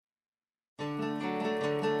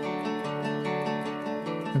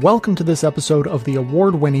Welcome to this episode of the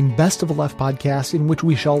award-winning Best of the Left podcast, in which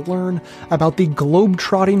we shall learn about the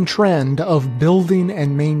globe-trotting trend of building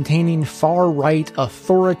and maintaining far-right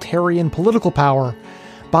authoritarian political power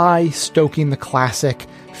by stoking the classic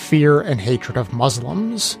fear and hatred of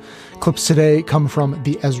Muslims. Clips today come from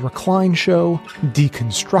The Ezra Klein Show,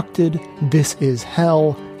 Deconstructed, This Is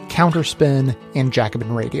Hell, Counterspin, and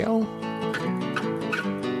Jacobin Radio.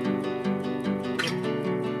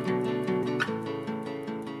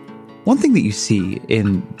 One thing that you see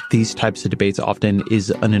in these types of debates often is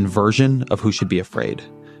an inversion of who should be afraid.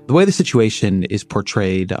 The way the situation is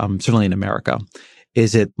portrayed, certainly in America,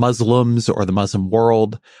 is it Muslims or the Muslim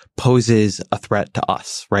world poses a threat to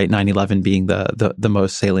us, right? 9/11 being the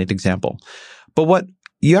most salient example. But what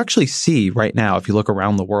you actually see right now, if you look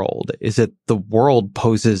around the world, is that the world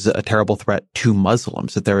poses a terrible threat to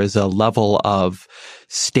Muslims, that there is a level of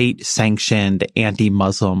state-sanctioned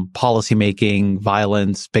anti-Muslim policymaking,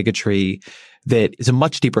 violence, bigotry that is a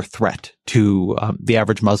much deeper threat to the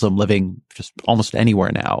average Muslim living just almost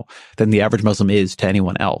anywhere now than the average Muslim is to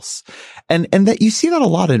anyone else. And that you see that a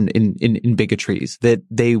lot in bigotries, that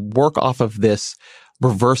they work off of this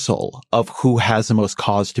reversal of who has the most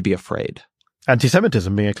cause to be afraid.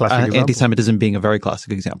 Anti-Semitism being a classic example. Anti-Semitism being a very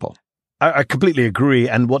classic example. I completely agree.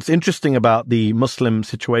 And what's interesting about the Muslim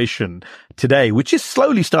situation today, which is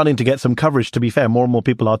slowly starting to get some coverage, to be fair, more and more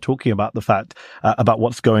people are talking about the fact, about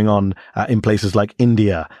what's going on in places like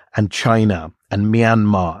India and China and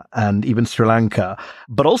Myanmar and even Sri Lanka.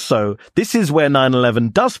 But also, this is where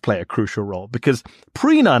 9/11 does play a crucial role, because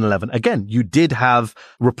pre-9/11, again, you did have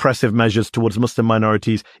repressive measures towards Muslim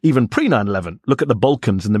minorities, even pre-9/11. Look at the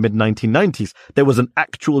Balkans in the mid-1990s. There was an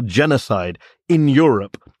actual genocide in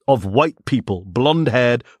Europe of white people,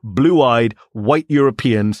 blonde-haired, blue-eyed, white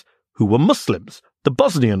Europeans who were Muslims. The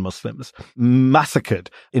Bosnian Muslims massacred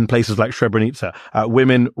in places like Srebrenica,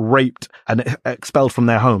 women raped and expelled from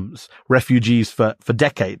their homes, refugees for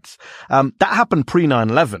decades. That happened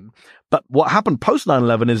pre-9/11. But what happened post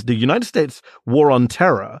 9/11 is the United States war on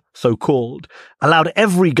terror, so-called, allowed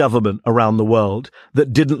every government around the world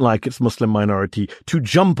that didn't like its Muslim minority to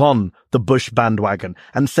jump on the Bush bandwagon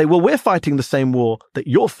and say, well, we're fighting the same war that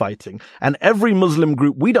you're fighting. And every Muslim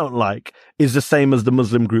group we don't like is the same as the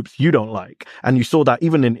Muslim groups you don't like. And you saw that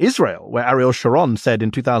even in Israel, where Ariel Sharon said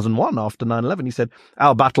in 2001, after 9/11, he said,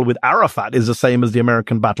 our battle with Arafat is the same as the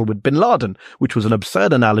American battle with bin Laden, which was an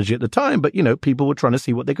absurd analogy at the time. But, you know, people were trying to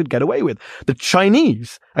see what they could get away with. The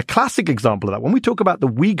Chinese, a classic example of that. When we talk about the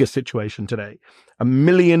Uyghur situation today, 1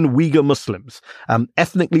 million Uyghur Muslims,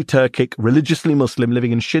 ethnically Turkic, religiously Muslim,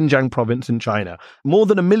 living in Xinjiang province in China. More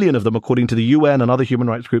than 1 million of them, according to the UN and other human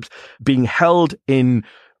rights groups, being held in,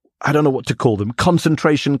 I don't know what to call them,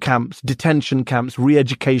 concentration camps, detention camps,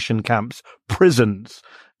 re-education camps, prisons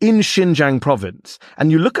in Xinjiang province.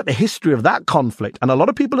 And you look at the history of that conflict, and a lot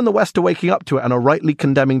of people in the West are waking up to it and are rightly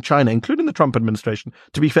condemning China, including the Trump administration.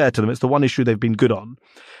 To be fair to them, it's the one issue they've been good on.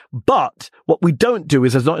 But what we don't do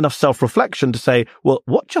is there's not enough self-reflection to say, well,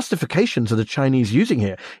 what justifications are the Chinese using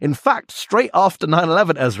here? In fact, straight after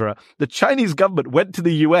 9/11, Ezra, the Chinese government went to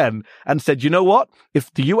the UN and said, you know what?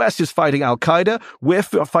 If the US is fighting Al-Qaeda, we're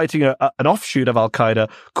fighting an offshoot of Al-Qaeda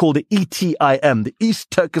called the ETIM, the East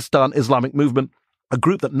Turkestan Islamic Movement, a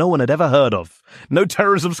group that no one had ever heard of. No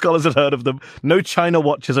terrorism scholars had heard of them. No China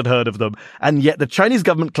watchers had heard of them. And yet the Chinese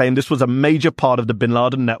government claimed this was a major part of the bin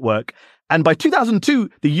Laden network. And by 2002,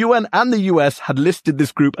 the UN and the US had listed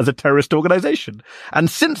this group as a terrorist organization. And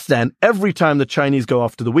since then, every time the Chinese go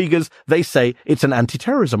after the Uyghurs, they say it's an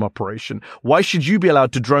anti-terrorism operation. Why should you be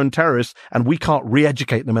allowed to drone terrorists and we can't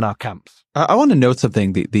re-educate them in our camps? I want to note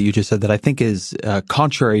something that you just said that I think is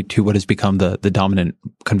contrary to what has become the dominant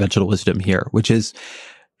conventional wisdom here, which is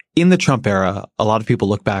in the Trump era, a lot of people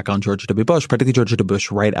look back on George W. Bush, particularly George W. Bush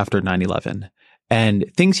right after 9/11, and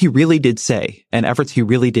things he really did say and efforts he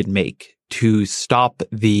really did make to stop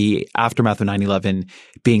the aftermath of 9/11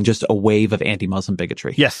 being just a wave of anti-Muslim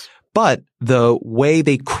bigotry. Yes. But the way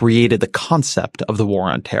they created the concept of the war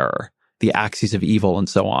on terror, the axes of evil and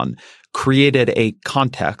so on, created a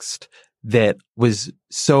context that was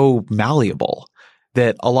so malleable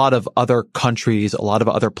that a lot of other countries, a lot of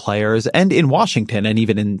other players, and in Washington and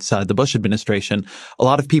even inside the Bush administration, a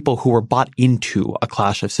lot of people who were bought into a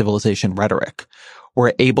clash of civilization rhetoric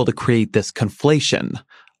were able to create this conflation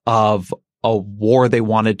of a war they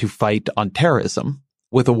wanted to fight on terrorism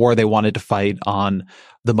with a war they wanted to fight on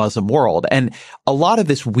the Muslim world. And a lot of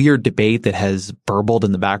this weird debate that has burbled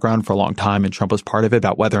in the background for a long time, and Trump was part of it,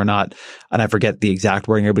 about whether or not, and I forget the exact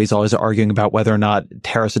wording, everybody's always arguing about whether or not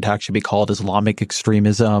terrorist attacks should be called Islamic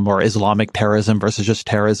extremism or Islamic terrorism versus just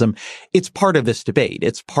terrorism. It's part of this debate.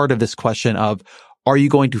 It's part of this question of, are you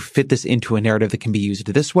going to fit this into a narrative that can be used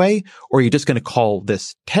this way? Or are you just going to call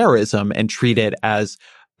this terrorism and treat it as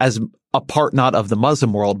a part not of the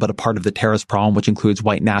Muslim world, but a part of the terrorist problem, which includes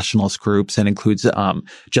white nationalist groups and includes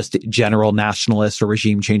just general nationalist or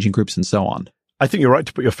regime changing groups and so on? I think you're right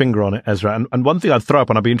to put your finger on it, Ezra. And one thing I'd throw up,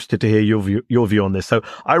 and I'd be interested to hear your view on this. So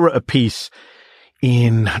I wrote a piece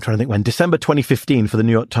I'm trying to think when, December 2015 for the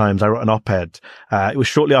New York Times. I wrote an op-ed. It was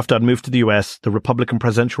shortly after I'd moved to the US. The Republican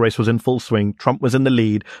presidential race was in full swing. Trump was in the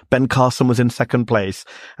lead. Ben Carson was in second place.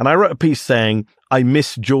 And I wrote a piece saying, I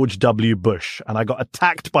miss George W. Bush. And I got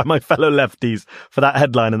attacked by my fellow lefties for that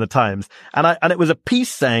headline in the Times. And it was a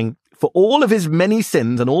piece saying, for all of his many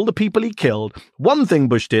sins and all the people he killed, one thing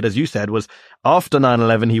Bush did, as you said, was after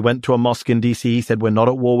 9/11, he went to a mosque in DC. He said, we're not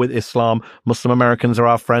at war with Islam. Muslim Americans are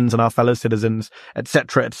our friends and our fellow citizens,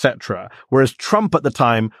 etc., etc. Whereas Trump at the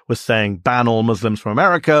time was saying, ban all Muslims from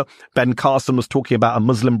America. Ben Carson was talking about a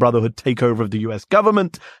Muslim Brotherhood takeover of the US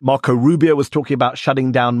government. Marco Rubio was talking about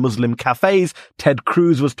shutting down Muslim cafes. Ted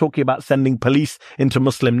Cruz was talking about sending police into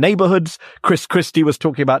Muslim neighborhoods. Chris Christie was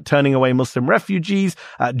talking about turning away Muslim refugees.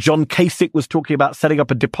 John Kasich was talking about setting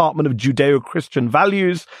up a Department of Judeo-Christian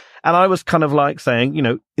Values. And I was kind of like saying,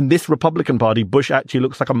 in this Republican Party, Bush actually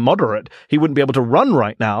looks like a moderate. He wouldn't be able to run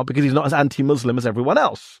right now because he's not as anti-Muslim as everyone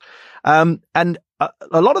else. And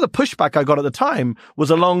a lot of the pushback I got at the time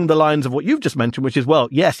was along the lines of what you've just mentioned, which is, well,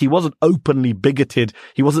 yes, he wasn't openly bigoted.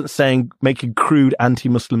 He wasn't making crude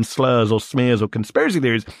anti-Muslim slurs or smears or conspiracy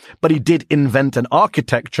theories, but he did invent an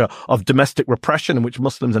architecture of domestic repression in which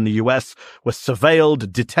Muslims in the US were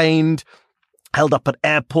surveilled, detained, held up at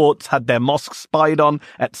airports, had their mosques spied on,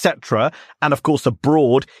 etc. And of course,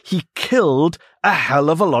 abroad, he killed a hell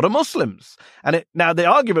of a lot of Muslims. And now the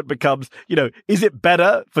argument becomes, is it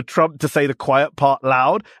better for Trump to say the quiet part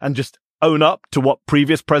loud and just own up to what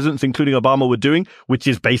previous presidents, including Obama, were doing, which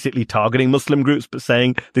is basically targeting Muslim groups, but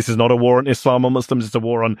saying this is not a war on Islam or Muslims, it's a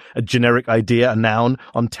war on a generic idea, a noun,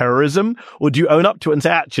 on terrorism? Or do you own up to it and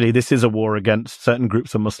say, actually, this is a war against certain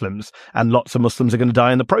groups of Muslims and lots of Muslims are going to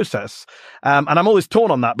die in the process? And I'm always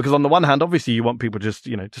torn on that because on the one hand, obviously you want people just,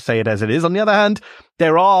 to say it as it is. On the other hand,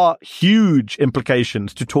 there are huge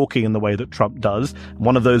implications to talking in the way that Trump does.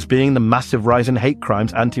 One of those being the massive rise in hate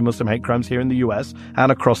crimes, anti-Muslim hate crimes here in the US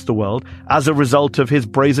and across the world, as a result of his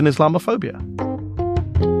brazen Islamophobia.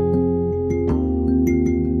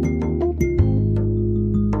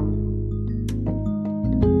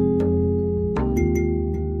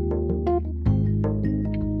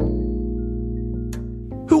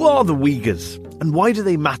 Who are the Uyghurs and why do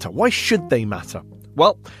they matter? Why should they matter?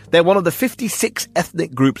 Well, they're one of the 56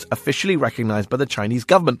 ethnic groups officially recognized by the Chinese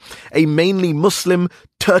government, a mainly Muslim,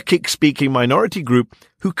 Turkic-speaking minority group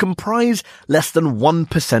who comprise less than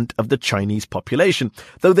 1% of the Chinese population,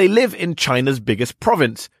 though they live in China's biggest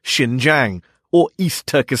province, Xinjiang, or East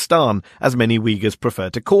Turkestan, as many Uyghurs prefer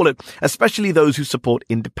to call it, especially those who support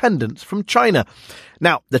independence from China.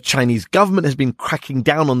 Now, the Chinese government has been cracking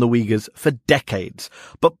down on the Uyghurs for decades,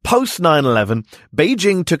 but post 9/11,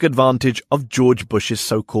 Beijing took advantage of George Bush's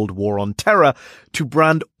so-called war on terror to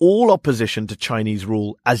brand all opposition to Chinese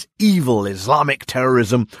rule as evil Islamic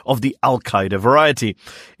terrorism of the Al-Qaeda variety.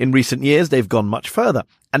 In recent years, they've gone much further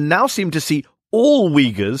and now seem to see all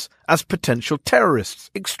Uyghurs as potential terrorists,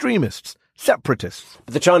 extremists, separatists.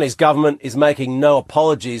 But the Chinese government is making no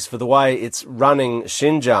apologies for the way it's running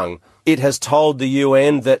Xinjiang. It has told the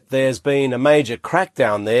UN that there's been a major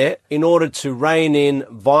crackdown there in order to rein in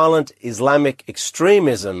violent Islamic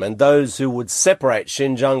extremism and those who would separate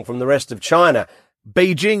Xinjiang from the rest of China.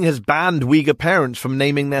 Beijing has banned Uyghur parents from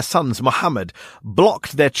naming their sons Mohammed,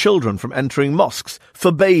 blocked their children from entering mosques,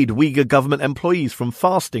 forbade Uyghur government employees from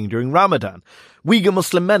fasting during Ramadan. Uyghur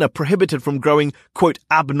Muslim men are prohibited from growing, quote,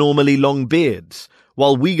 abnormally long beards,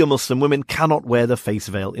 while Uyghur Muslim women cannot wear the face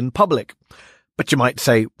veil in public. But you might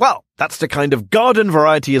say, well, that's the kind of garden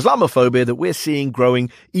variety Islamophobia that we're seeing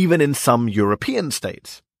growing even in some European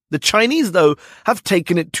states. The Chinese, though, have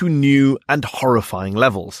taken it to new and horrifying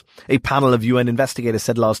levels. A panel of UN investigators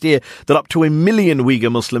said last year that up to 1 million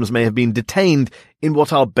Uyghur Muslims may have been detained in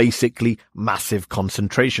what are basically massive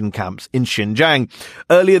concentration camps in Xinjiang.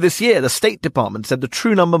 Earlier this year, the State Department said the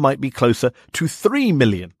true number might be closer to 3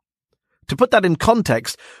 million. To put that in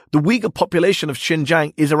context, the Uyghur population of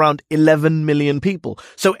Xinjiang is around 11 million people.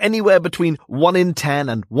 So anywhere between 1 in 10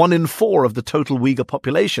 and 1 in 4 of the total Uyghur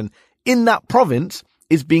population in that province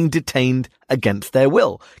is being detained against their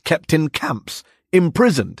will, kept in camps,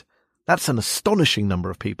 imprisoned. That's an astonishing number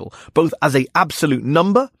of people, both as an absolute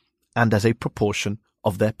number and as a proportion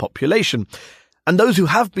of their population. And those who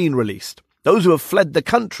have been released, those who have fled the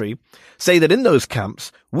country, say that in those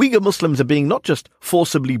camps, Uyghur Muslims are being not just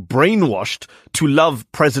forcibly brainwashed to love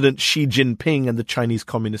President Xi Jinping and the Chinese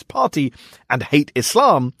Communist Party and hate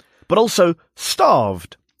Islam, but also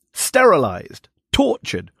starved, sterilized,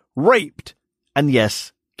 tortured, raped, and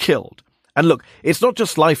yes, killed. And look, it's not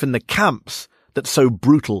just life in the camps that's so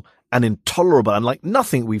brutal and intolerable and like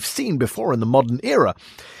nothing we've seen before in the modern era.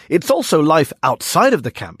 It's also life outside of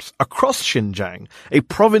the camps, across Xinjiang, a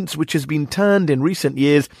province which has been turned in recent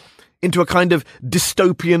years into a kind of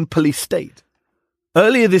dystopian police state.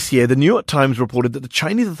 Earlier this year, the New York Times reported that the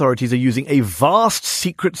Chinese authorities are using a vast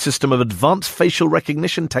secret system of advanced facial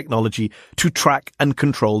recognition technology to track and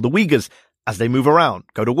control the Uyghurs as they move around,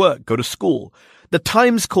 go to work, go to school. The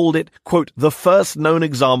Times called it, quote, the first known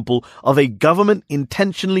example of a government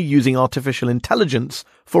intentionally using artificial intelligence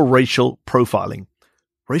for racial profiling.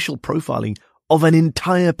 Racial profiling of an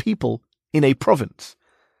entire people in a province.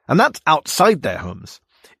 And that's outside their homes.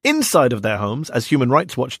 Inside of their homes, as Human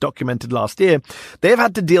Rights Watch documented last year, they have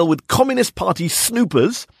had to deal with Communist Party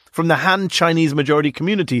snoopers from the Han Chinese majority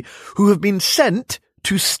community who have been sent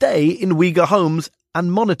to stay in Uyghur homes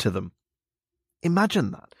and monitor them.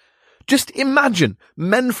 Imagine that. Just imagine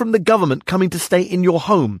men from the government coming to stay in your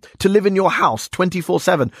home, to live in your house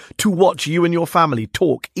 24/7, to watch you and your family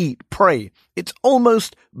talk, eat, pray. It's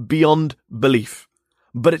almost beyond belief.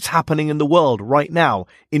 But it's happening in the world right now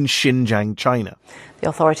in Xinjiang, China. The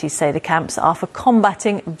authorities say the camps are for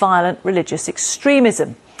combating violent religious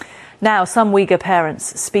extremism. Now, some Uyghur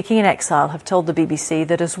parents speaking in exile have told the BBC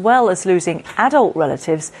that as well as losing adult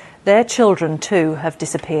relatives, their children too have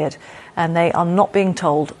disappeared, and they are not being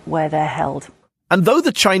told where they're held. And though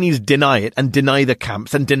the Chinese deny it and deny the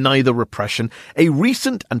camps and deny the repression, a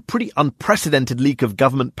recent and pretty unprecedented leak of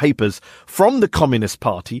government papers from the Communist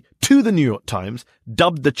Party to the New York Times,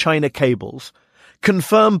 dubbed the China Cables,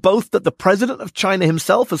 confirm both that the president of China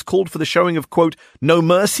himself has called for the showing of, quote, no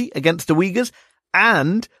mercy against the Uyghurs,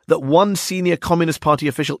 and that one senior Communist Party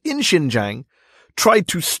official in Xinjiang tried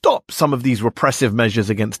to stop some of these repressive measures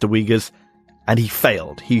against the Uyghurs, and he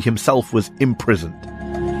failed. He himself was imprisoned.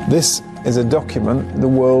 This is a document the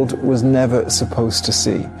world was never supposed to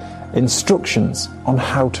see. Instructions on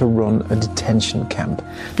how to run a detention camp.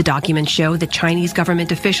 The documents show that Chinese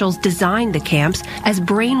government officials designed the camps as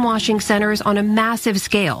brainwashing centers on a massive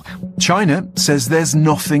scale. China says there's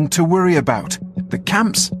nothing to worry about. The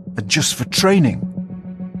camps are just for training.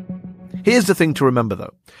 Here's the thing to remember,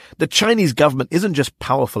 though. The Chinese government isn't just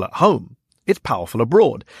powerful at home. It's powerful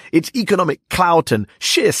abroad. Its economic clout and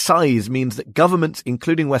sheer size means that governments,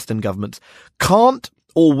 including Western governments, can't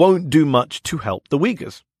or won't do much to help the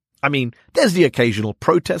Uyghurs. I mean, there's the occasional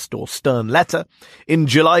protest or stern letter. In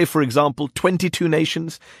July, for example, 22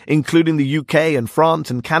 nations, including the UK and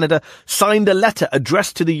France and Canada, signed a letter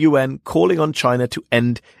addressed to the UN calling on China to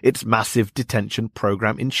end its massive detention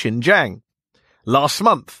program in Xinjiang. Last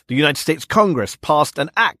month, the United States Congress passed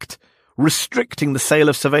an act restricting the sale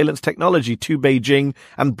of surveillance technology to Beijing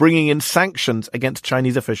and bringing in sanctions against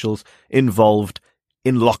Chinese officials involved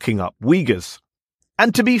in locking up Uyghurs.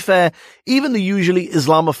 And to be fair, even the usually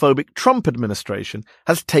Islamophobic Trump administration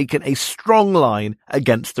has taken a strong line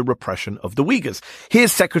against the repression of the Uyghurs.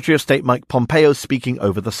 Here's Secretary of State Mike Pompeo speaking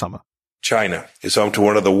over the summer. China is home to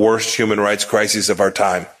one of the worst human rights crises of our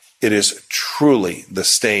time. It is truly the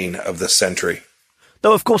stain of the century.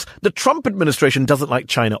 Though, of course, the Trump administration doesn't like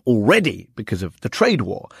China already because of the trade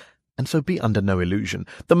war. And so be under no illusion.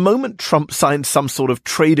 The moment Trump signs some sort of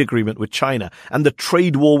trade agreement with China and the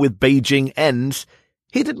trade war with Beijing ends,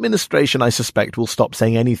 his administration, I suspect, will stop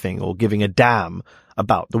saying anything or giving a damn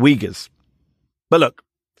about the Uyghurs. But look,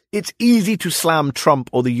 it's easy to slam Trump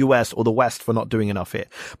or the US or the West for not doing enough here.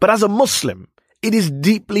 But as a Muslim, it is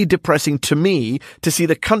deeply depressing to me to see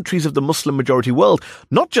the countries of the Muslim majority world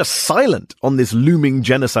not just silent on this looming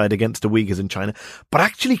genocide against the Uyghurs in China, but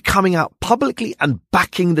actually coming out publicly and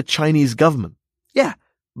backing the Chinese government. Yeah,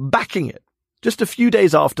 backing it. Just a few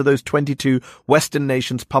days after those 22 Western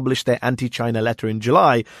nations published their anti-China letter in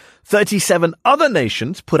July, 37 other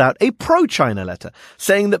nations put out a pro-China letter,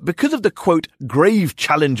 saying that because of the, quote, grave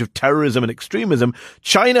challenge of terrorism and extremism,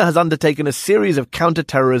 China has undertaken a series of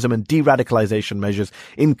counter-terrorism and de-radicalization measures,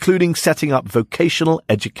 including setting up vocational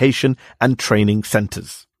education and training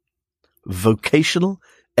centers. Vocational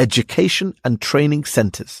education and training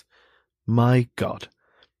centers. My God.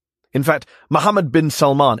 In fact, Mohammed bin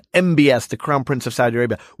Salman, MBS, the Crown Prince of Saudi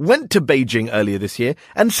Arabia, went to Beijing earlier this year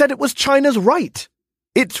and said it was China's right.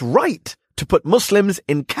 It's right to put Muslims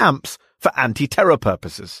in camps for anti-terror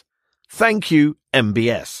purposes. Thank you,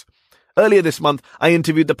 MBS. Earlier this month, I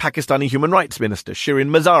interviewed the Pakistani Human Rights Minister, Shirin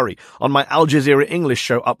Mazari, on my Al Jazeera English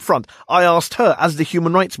show Up Front. I asked her, as the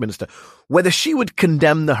Human Rights Minister, whether she would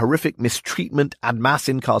condemn the horrific mistreatment and mass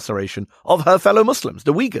incarceration of her fellow Muslims,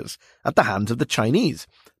 the Uyghurs, at the hands of the Chinese.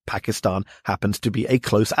 Pakistan happens to be a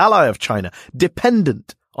close ally of China,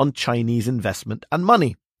 dependent on Chinese investment and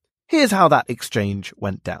money. Here's how that exchange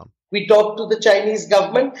went down. We talk to the Chinese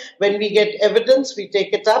government. When we get evidence, we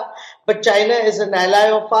take it up. But China is an ally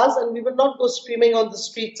of ours, and we will not go screaming on the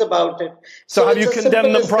streets about it. So have you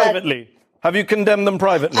condemned them privately? Have you condemned them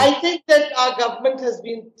privately? I think that our government has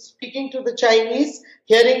been speaking to the Chinese,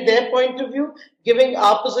 hearing their point of view, giving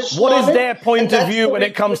our position. What is their point of view when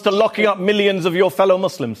it comes to locking up millions of your fellow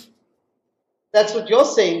Muslims? That's what you're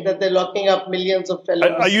saying, that they're locking up millions of fellow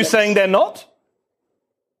Muslims. Are you saying they're not?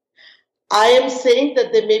 I am saying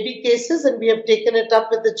that there may be cases, and we have taken it up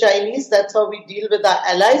with the Chinese. That's how we deal with our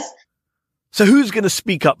allies. So who's going to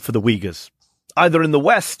speak up for the Uyghurs, either in the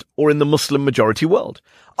West or in the Muslim majority world?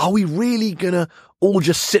 Are we really going to all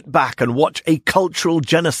just sit back and watch a cultural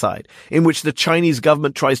genocide in which the Chinese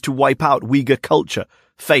government tries to wipe out Uyghur culture,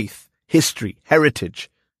 faith, history, heritage?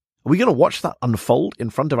 Are we going to watch that unfold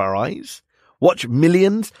in front of our eyes? Watch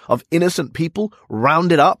millions of innocent people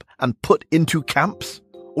rounded up and put into camps?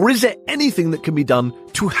 Or is there anything that can be done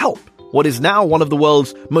to help what is now one of the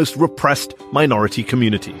world's most repressed minority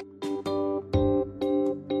community?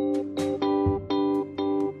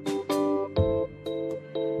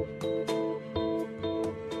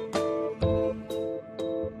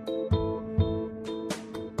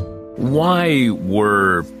 Why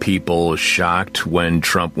were people shocked when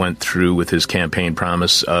Trump went through with his campaign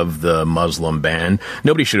promise of the Muslim ban?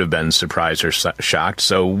 Nobody should have been surprised or shocked.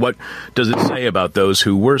 So what does it say about those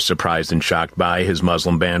who were surprised and shocked by his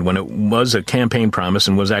Muslim ban when it was a campaign promise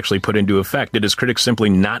and was actually put into effect? Did his critics simply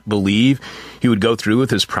not believe he would go through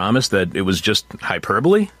with his promise, that it was just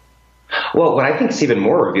hyperbole? Well, what I think is even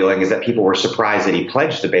more revealing is that people were surprised that he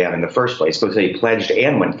pledged the ban in the first place, because he pledged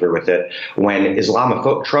and went through with it when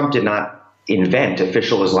Trump did not invent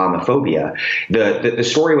official Islamophobia. The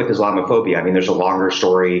story with Islamophobia, I mean, there's a longer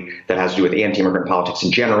story that has to do with anti-immigrant politics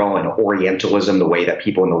in general and Orientalism, the way that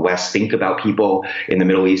people in the West think about people in the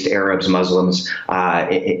Middle East, Arabs, Muslims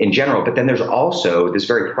in general. But then there's also this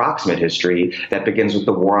very proximate history that begins with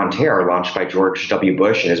the War on Terror launched by George W.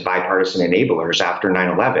 Bush and his bipartisan enablers after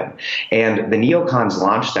 9/11. And the neocons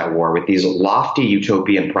launched that war with these lofty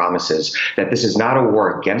utopian promises that this is not a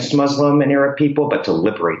war against Muslim and Arab people, but to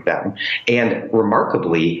liberate them. And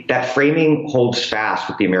remarkably, that framing holds fast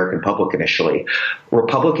with the American public initially.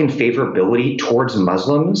 Republican favorability towards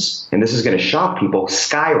Muslims, and this is going to shock people,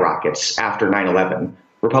 skyrockets after 9/11.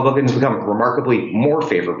 Republicans become remarkably more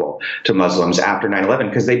favorable to Muslims after 9/11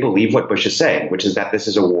 because they believe what Bush is saying, which is that this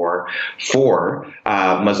is a war for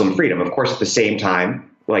Muslim freedom. Of course, at the same time,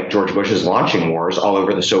 like George Bush is launching wars all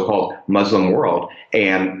over the so-called Muslim world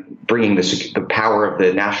and bringing the power of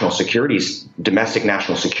the domestic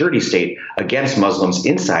national security state against Muslims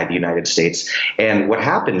inside the United States. And what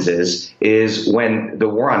happens is when the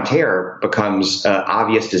war on terror becomes an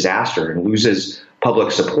obvious disaster and loses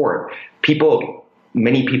public support,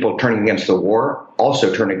 many people turning against the war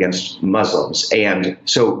also turn against Muslims. And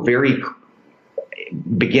so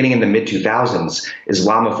beginning in the mid-2000s,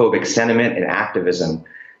 Islamophobic sentiment and activism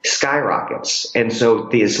skyrockets. And so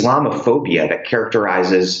the Islamophobia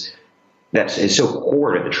that is so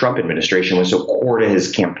core to the Trump administration, was so core to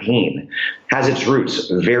his campaign, has its roots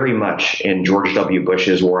very much in George W.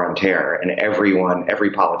 Bush's war on terror and every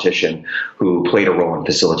politician who played a role in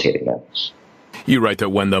facilitating it. You write that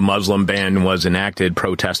when the Muslim ban was enacted,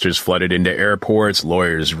 protesters flooded into airports,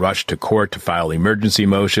 lawyers rushed to court to file emergency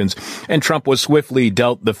motions, and Trump was swiftly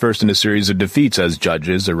dealt the first in a series of defeats as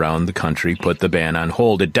judges around the country put the ban on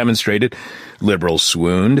hold. It demonstrated liberals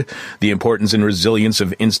swooned, the importance and resilience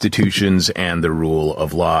of institutions and the rule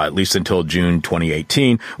of law, at least until June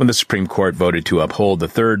 2018, when the Supreme Court voted to uphold the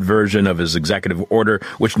third version of his executive order,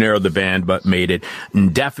 which narrowed the ban but made it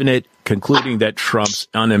indefinite, concluding that Trump's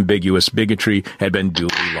unambiguous bigotry had been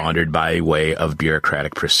duly laundered by way of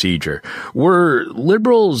bureaucratic procedure. Were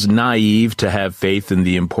liberals naive to have faith in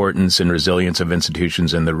the importance and resilience of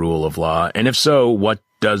institutions and the rule of law? And if so, what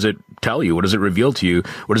does it tell you? What does it reveal to you?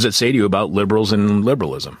 What does it say to you about liberals and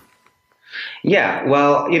liberalism? Yeah,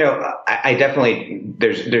 well, I definitely,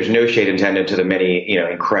 there's no shade intended to the many,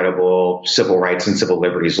 incredible civil rights and civil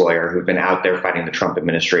liberties lawyers who've been out there fighting the Trump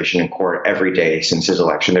administration in court every day since his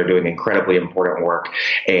election. They're doing incredibly important work.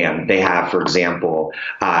 And they have, for example,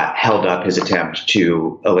 held up his attempt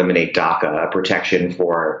to eliminate DACA, a protection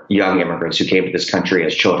for young immigrants who came to this country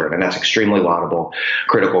as children. And that's extremely laudable,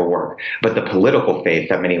 critical work. But the political faith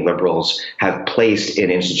that many liberals have placed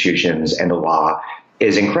in institutions and the law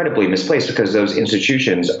is incredibly misplaced, because those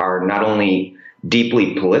institutions are not only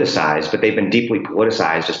deeply politicized, but they've been deeply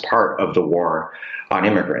politicized as part of the war on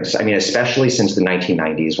immigrants. I mean, especially since the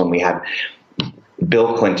 1990s, when we had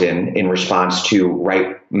Bill Clinton, in response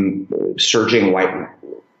to surging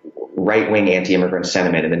right-wing anti-immigrant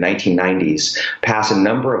sentiment in the 1990s, pass a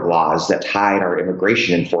number of laws that tied our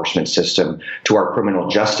immigration enforcement system to our criminal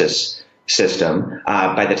justice system.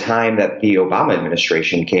 By the time that the Obama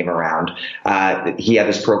administration came around, he had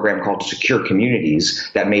this program called Secure Communities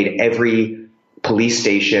that made every police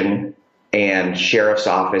station and sheriff's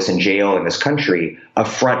office and jail in this country a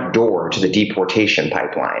front door to the deportation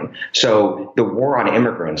pipeline. So the war on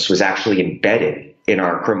immigrants was actually embedded in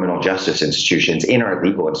our criminal justice institutions, in our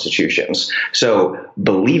legal institutions. So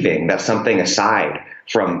believing that something aside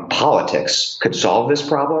from politics could solve this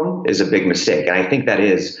problem is a big mistake. And I think that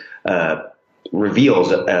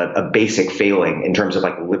reveals a basic failing in terms of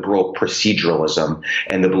liberal proceduralism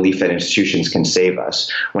and the belief that institutions can save us,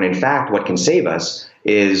 when in fact what can save us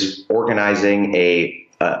is organizing a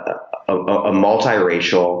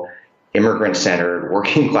multiracial, immigrant-centered,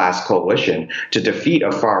 working-class coalition to defeat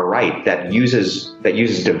a far right that uses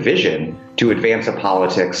division to advance a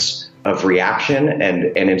politics of reaction and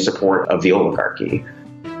in support of the oligarchy.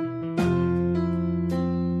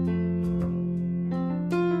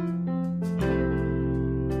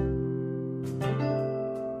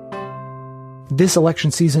 This election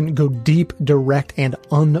season, go deep, direct, and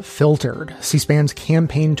unfiltered. C-SPAN's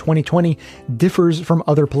Campaign 2020 differs from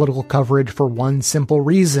other political coverage for one simple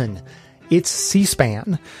reason. It's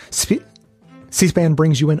C-SPAN. C-SPAN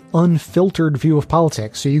brings you an unfiltered view of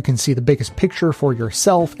politics so you can see the biggest picture for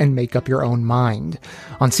yourself and make up your own mind.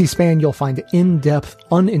 On C-SPAN, you'll find in-depth,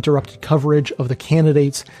 uninterrupted coverage of the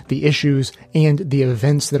candidates, the issues, and the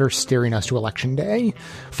events that are steering us to Election Day.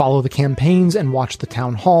 Follow the campaigns and watch the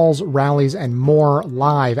town halls, rallies, and more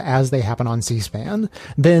live as they happen on C-SPAN.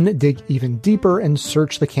 Then dig even deeper and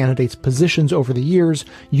search the candidates' positions over the years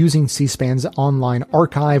using C-SPAN's online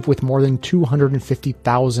archive with more than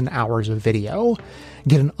 250,000 hours of video.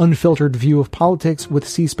 Get an unfiltered view of politics with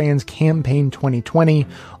C-SPAN's Campaign 2020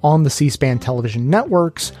 on the C-SPAN television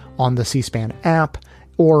networks, on the C-SPAN app,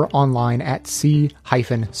 or online at c-span.org.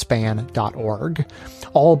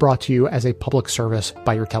 All brought to you as a public service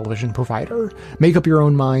by your television provider. Make up your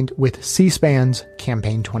own mind with C-SPAN's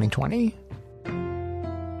Campaign 2020.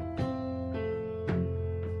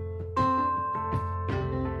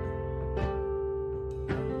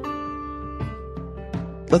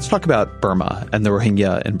 Let's talk about Burma and the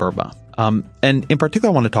Rohingya in Burma. And in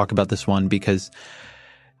particular, I want to talk about this one because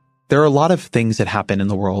there are a lot of things that happen in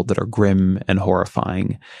the world that are grim and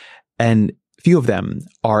horrifying, and few of them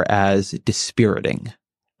are as dispiriting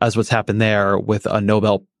as what's happened there with a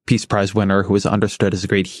Nobel Peace Prize winner who was understood as a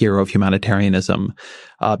great hero of humanitarianism,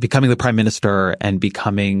 becoming the prime minister and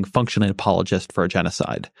becoming functionally an apologist for a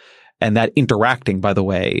genocide. And that interacting, by the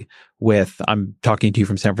way, with, I'm talking to you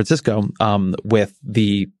from San Francisco, with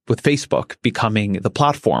Facebook becoming the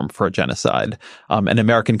platform for a genocide. An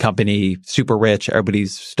American company, super rich,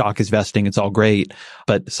 everybody's stock is vesting, it's all great.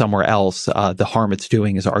 But somewhere else, the harm it's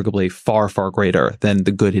doing is arguably far, far greater than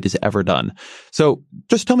the good it has ever done. So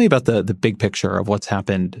just tell me about the big picture of what's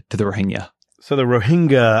happened to the Rohingya. So the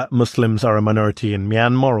Rohingya Muslims are a minority in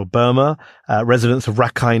Myanmar or Burma, residents of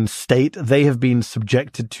Rakhine State. They have been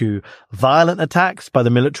subjected to violent attacks by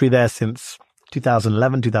the military there since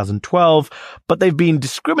 2011, 2012, but they've been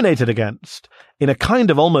discriminated against in a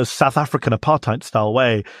kind of almost South African apartheid-style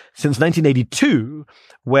way since 1982,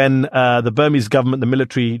 when the Burmese government, the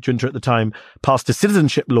military junta at the time, passed a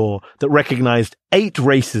citizenship law that recognized 8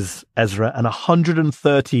 races, Ezra, and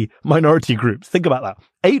 130 minority groups. Think about that.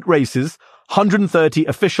 8 races, 130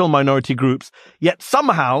 official minority groups, yet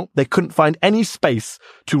somehow they couldn't find any space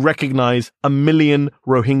to recognize 1 million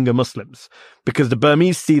Rohingya Muslims, because the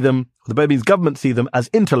Burmese government see them as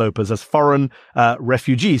interlopers, as foreign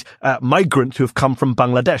refugees, migrants who have come from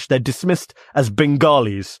Bangladesh. They're dismissed as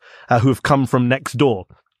Bengalis who have come from next door,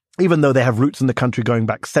 even though they have roots in the country going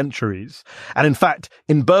back centuries. And in fact,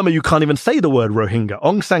 in Burma, you can't even say the word Rohingya.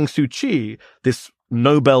 Aung San Suu Kyi, this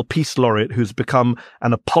Nobel Peace Laureate who's become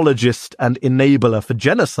an apologist and enabler for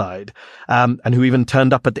genocide, and who even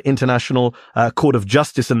turned up at the International Court of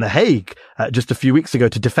Justice in The Hague just a few weeks ago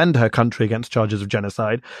to defend her country against charges of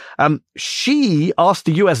genocide. She asked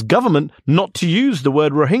the US government not to use the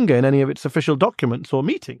word Rohingya in any of its official documents or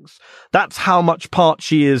meetings. That's how much part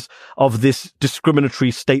she is of this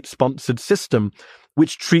discriminatory state-sponsored system,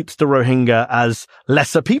 which treats the Rohingya as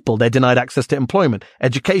lesser people. They're denied access to employment,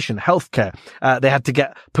 education, healthcare. They had to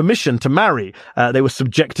get permission to marry. They were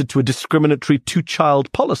subjected to a discriminatory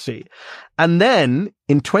two-child policy. And then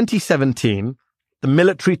in 2017, the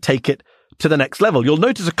military take it to the next level. You'll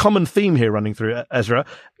notice a common theme here running through, Ezra.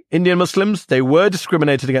 Indian Muslims, they were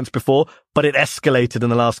discriminated against before, but it escalated in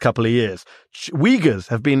the last couple of years. Uyghurs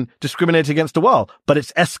have been discriminated against a while, but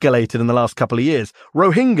it's escalated in the last couple of years.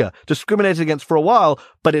 Rohingya, discriminated against for a while,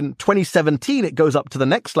 but in 2017, it goes up to the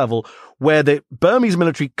next level where the Burmese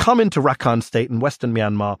military come into Rakhine State in western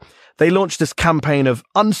Myanmar. They launched this campaign of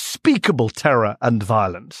unspeakable terror and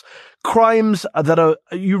violence. Crimes that are,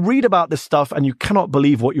 you read about this stuff and you cannot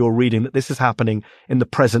believe what you're reading, that this is happening in the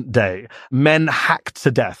present day. Men hacked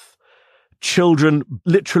to death. Children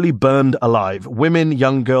literally burned alive. Women,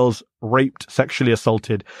 young girls raped, sexually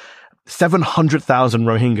assaulted. 700,000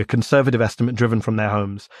 Rohingya, conservative estimate, driven from their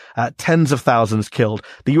homes. Tens of thousands killed.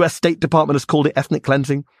 The US State Department has called it ethnic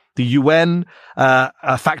cleansing. The UN,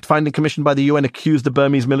 a fact-finding commission by the UN accused the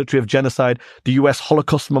Burmese military of genocide. The US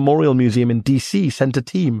Holocaust Memorial Museum in DC sent a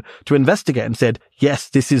team to investigate and said, yes,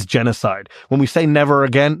 this is genocide. When we say never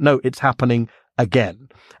again, no, it's happening again.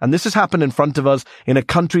 And this has happened in front of us in a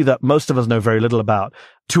country that most of us know very little about,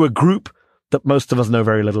 to a group that most of us know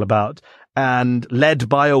very little about, and led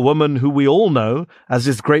by a woman who we all know as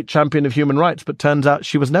this great champion of human rights, but turns out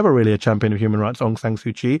she was never really a champion of human rights, Aung San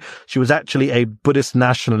Suu Kyi. She was actually a Buddhist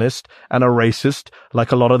nationalist and a racist,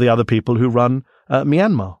 like a lot of the other people who run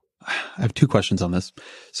Myanmar. I have two questions on this.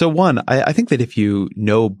 So one, I think that if you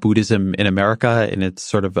know Buddhism in America and its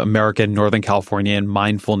sort of American, Northern Californian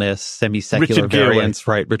mindfulness, semi-secular variants,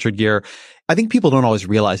 right? Richard Gere. I think people don't always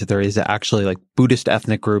realize that there is actually like Buddhist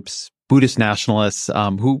ethnic groups, Buddhist nationalists,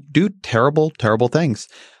 who do terrible, terrible things.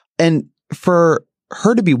 And for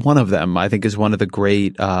her to be one of them, I think is one of the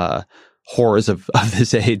great, horrors of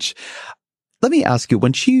this age. Let me ask you,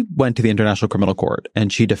 when she went to the International Criminal Court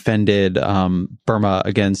and she defended Burma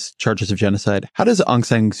against charges of genocide, how does Aung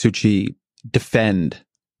San Suu Kyi defend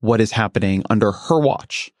what is happening under her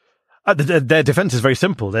watch? Their defense is very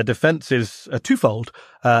simple. Their defense is twofold.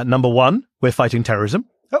 Number one, we're fighting terrorism.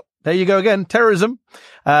 Oh, there you go again, terrorism.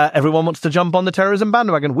 Everyone wants to jump on the terrorism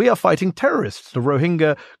bandwagon. We are fighting terrorists. The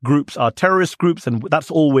Rohingya groups are terrorist groups, and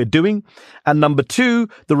that's all we're doing. And number two,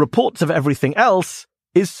 the reports of everything else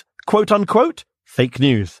is quote unquote fake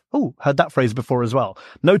news. Oh, heard that phrase before as well.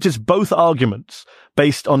 Notice both arguments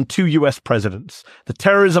based on two US presidents. The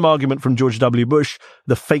terrorism argument from George W. Bush,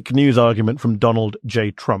 the fake news argument from Donald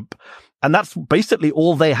J. Trump. And that's basically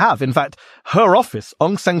all they have. In fact, her office,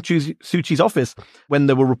 Aung San Suu Kyi's office, when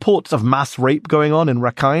there were reports of mass rape going on in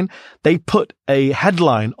Rakhine, they put a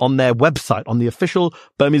headline on their website, on the official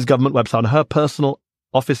Burmese government website, on her personal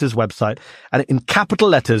office's website, and in capital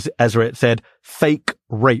letters, Ezra, it said, fake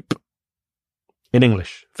rape. In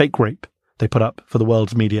English, fake rape. They put up for the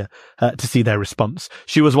world's media to see their response.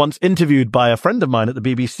 She was once interviewed by a friend of mine at the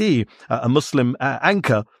BBC, a Muslim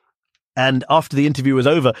anchor, and after the interview was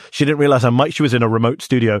over, she didn't realize her mic, she was in a remote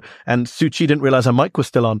studio, and Suu Kyi didn't realize her mic was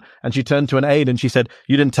still on, and she turned to an aide and she said,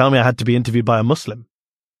 "You didn't tell me I had to be interviewed by a Muslim."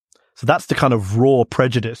 So that's the kind of raw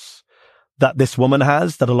prejudice that this woman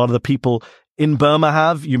has, that a lot of the people in Burma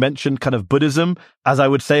have. You mentioned kind of Buddhism. As I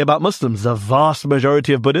would say about Muslims, the vast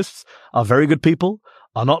majority of Buddhists are very good people,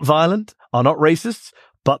 are not violent, are not racists,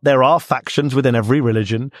 but there are factions within every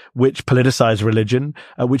religion which politicize religion,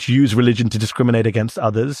 which use religion to discriminate against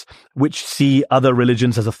others, which see other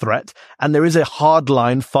religions as a threat. And there is a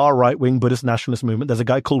hardline, far right-wing Buddhist nationalist movement. There's a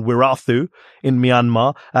guy called Wirathu in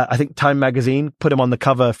Myanmar. I think Time magazine put him on the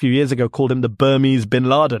cover a few years ago, called him the Burmese Bin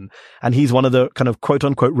Laden. And he's one of the kind of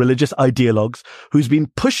quote-unquote religious ideologues who's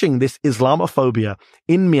been pushing this Islamophobia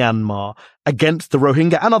in Myanmar against the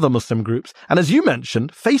Rohingya and other Muslim groups. And as you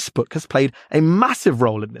mentioned, Facebook has played a massive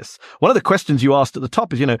role in this. One of the questions you asked at the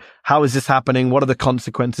top is, how is this happening? What are the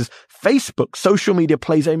consequences? Facebook, social media,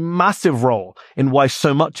 plays a massive role in why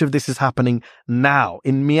so much of this is happening now.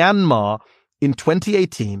 In Myanmar, in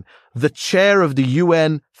 2018, the chair of the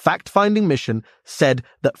UN fact-finding mission said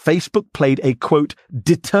that Facebook played a, quote,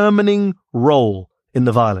 determining role in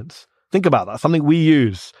the violence. Think about that. Something we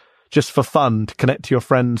use just for fun, to connect to your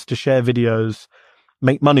friends, to share videos,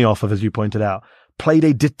 make money off of, as you pointed out, played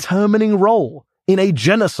a determining role in a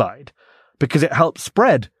genocide. because it helped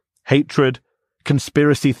spread hatred,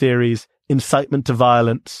 conspiracy theories, incitement to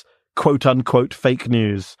violence, quote unquote fake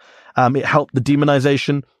news. It helped the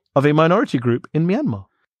demonization of a minority group in Myanmar.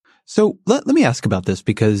 So let me ask about this,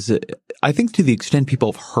 because I think to the extent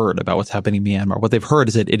people have heard about what's happening in Myanmar, what they've heard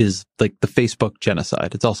is that it is like the Facebook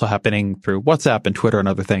genocide. It's also happening through WhatsApp and Twitter and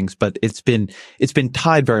other things, but it's been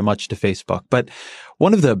tied very much to Facebook. But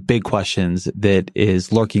one of the big questions that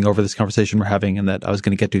is lurking over this conversation we're having, and that I was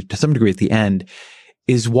going to get to some degree at the end,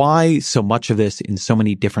 is why so much of this in so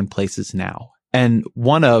many different places now. And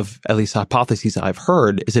one of, at least hypotheses I've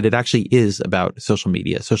heard, is that it actually is about social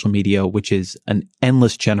media, which is an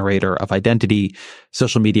endless generator of identity,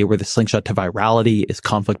 social media where the slingshot to virality is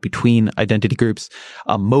conflict between identity groups.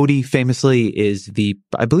 Modi famously is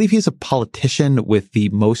I believe he's a politician with the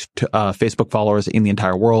most Facebook followers in the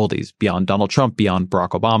entire world. He's beyond Donald Trump, beyond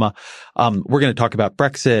Barack Obama. We're going to talk about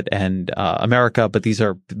Brexit and America, but these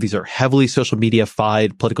are heavily social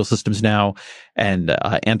media-fied political systems now, and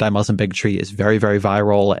anti-Muslim bigotry is very, very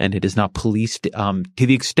viral, and it is not policed to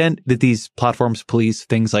the extent that these platforms police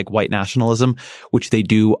things like white nationalism, which they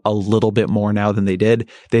do a little bit more now than they did.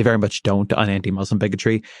 They very much don't on anti-Muslim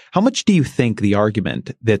bigotry. How much do you think the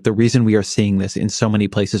argument that the reason we are seeing this in so many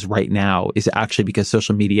places right now is actually because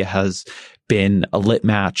social media has been a lit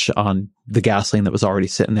match on the gasoline that was already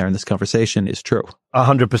sitting there in this conversation is true?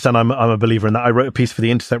 100%. I'm a believer in that. I wrote a piece for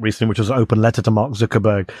The Intercept recently, which was an open letter to Mark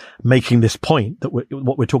Zuckerberg, making this point that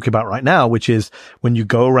what we're talking about right now, which is when you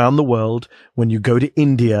go around the world, when you go to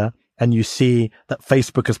India, and you see that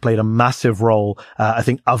Facebook has played a massive role. I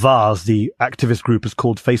think Avaz, the activist group, has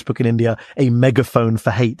called Facebook in India a megaphone for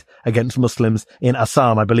hate against Muslims in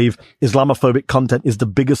Assam. I believe Islamophobic content is the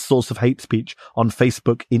biggest source of hate speech on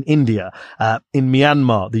Facebook in India. In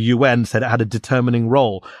Myanmar, the UN said it had a determining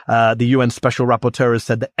role. The UN Special Rapporteur has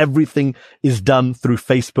said that everything is done through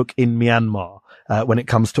Facebook in Myanmar when it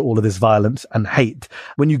comes to all of this violence and hate.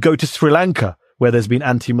 When you go to Sri Lanka, where there's been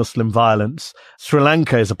anti-Muslim violence, Sri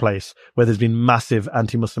Lanka is a place where there's been massive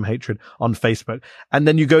anti-Muslim hatred on Facebook. And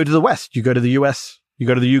then you go to the West, you go to the US, you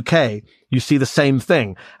go to the UK, you see the same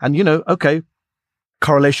thing. And, okay,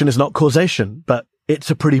 correlation is not causation, but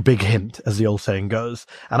it's a pretty big hint, as the old saying goes.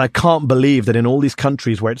 And I can't believe that in all these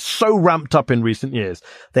countries where it's so ramped up in recent years,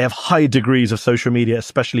 they have high degrees of social media,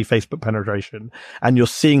 especially Facebook penetration. And you're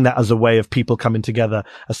seeing that as a way of people coming together,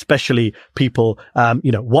 especially people,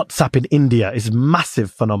 WhatsApp in India is a massive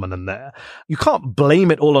phenomenon there. You can't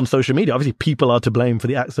blame it all on social media. Obviously, people are to blame for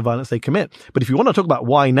the acts of violence they commit. But if you want to talk about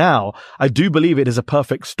why now, I do believe it is a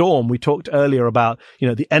perfect storm. We talked earlier about,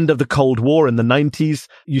 the end of the Cold War in the 90s.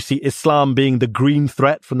 You see Islam being the green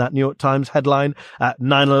threat from that New York Times headline at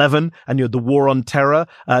 9/11, and the war on terror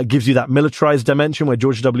gives you that militarized dimension where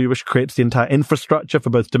George W. Bush creates the entire infrastructure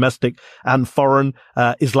for both domestic and foreign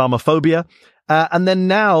Islamophobia. And then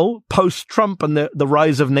now, post-Trump and the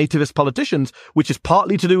rise of nativist politicians, which is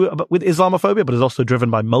partly to do with Islamophobia, but is also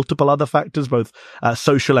driven by multiple other factors, both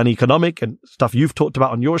social and economic, and stuff you've talked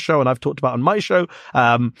about on your show and I've talked about on my show.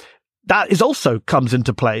 That is also comes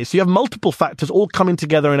into play. So you have multiple factors all coming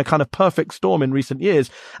together in a kind of perfect storm in recent years.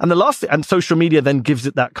 And the last thing, and social media then gives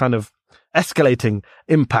it that kind of escalating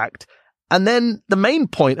impact. And then the main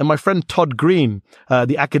point, and my friend Todd Green,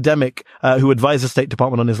 the academic who advised the State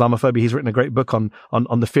Department on Islamophobia, he's written a great book on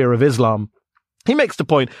the fear of Islam. He makes the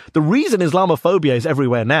point, the reason Islamophobia is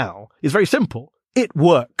everywhere now is very simple. It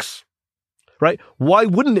works, right? Why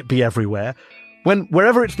wouldn't it be everywhere when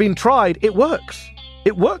wherever it's been tried, it works?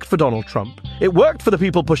 It worked for Donald Trump. It worked for the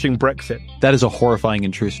people pushing Brexit. That is a horrifying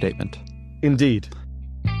and true statement. Indeed.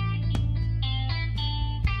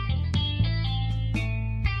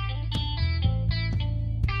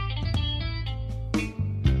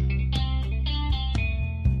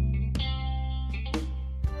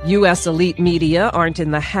 U.S. elite media aren't in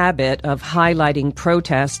the habit of highlighting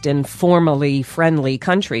protest in formally friendly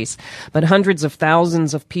countries, but hundreds of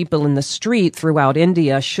thousands of people in the street throughout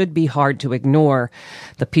India should be hard to ignore.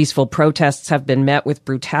 The peaceful protests have been met with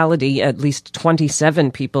brutality. At least 27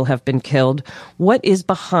 people have been killed. What is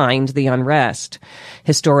behind the unrest?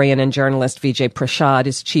 Historian and journalist Vijay Prashad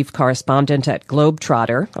is chief correspondent at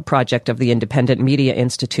Globetrotter, a project of the Independent Media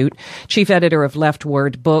Institute, chief editor of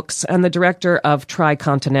Leftward Books, and the director of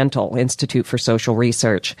Tricontinental Institute for Social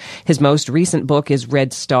Research. His most recent book is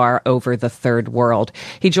Red Star Over the Third World.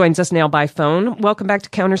 He joins us now by phone. Welcome back to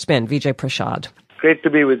Counterspin, Vijay Prashad. Great to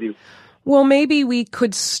be with you. Well, maybe we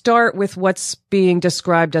could start with what's being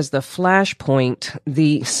described as the flashpoint,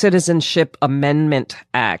 the Citizenship Amendment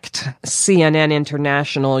Act. CNN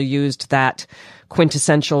International used that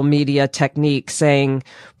quintessential media technique, saying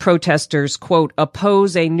protesters, quote,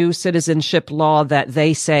 oppose a new citizenship law that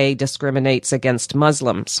they say discriminates against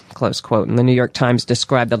Muslims, close quote. And the New York Times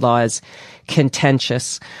described the law as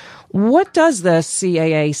contentious. What does the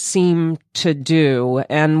CAA seem to do,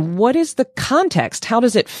 and what is the context? How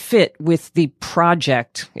does it fit with the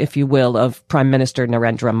project, if you will, of Prime Minister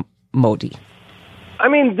Narendra Modi? I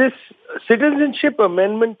mean, this Citizenship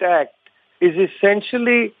Amendment Act is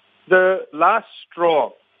essentially the last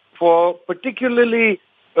straw for particularly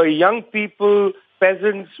young people,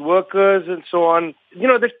 peasants, workers, and so on. You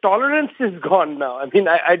know, the tolerance is gone now. I mean,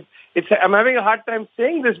 I'm having a hard time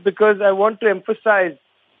saying this because I want to emphasize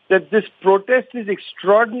that this protest is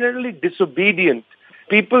extraordinarily disobedient.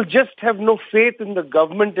 People just have no faith in the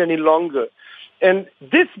government any longer. And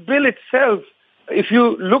this bill itself, if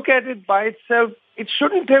you look at it by itself, it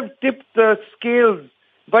shouldn't have tipped the scales,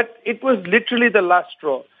 but it was literally the last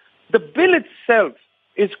straw. The bill itself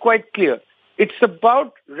is quite clear. It's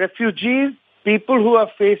about refugees, people who are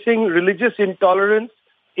facing religious intolerance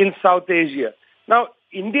in South Asia. Now,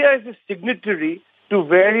 India is a signatory to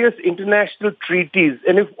various international treaties.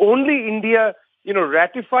 And if only India,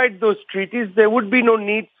 ratified those treaties, there would be no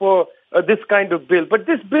need for this kind of bill. But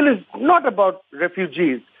this bill is not about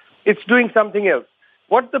refugees. It's doing something else.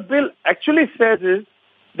 What the bill actually says is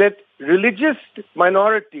that religious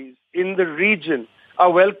minorities in the region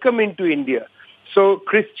are welcome into India. So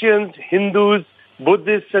Christians, Hindus,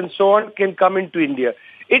 Buddhists, and so on can come into India.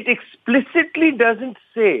 It explicitly doesn't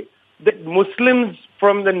say that Muslims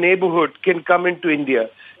from the neighborhood can come into India.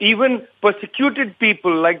 Even persecuted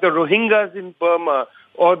people like the Rohingyas in Burma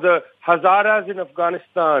or the Hazaras in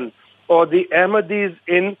Afghanistan or the Ahmadis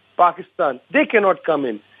in Pakistan, they cannot come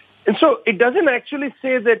in. And so it doesn't actually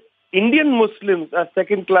say that Indian Muslims are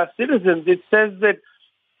second-class citizens. It says that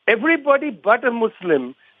everybody but a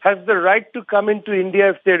Muslim has the right to come into India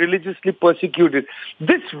if they're religiously persecuted.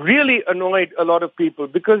 This really annoyed a lot of people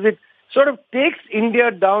because it sort of takes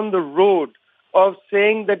India down the road of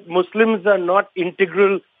saying that Muslims are not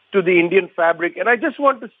integral to the Indian fabric. And I just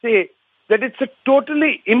want to say that it's a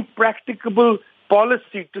totally impracticable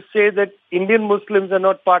policy to say that Indian Muslims are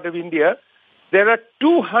not part of India. There are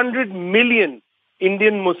 200 million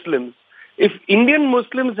Indian Muslims. If Indian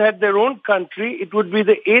Muslims had their own country, it would be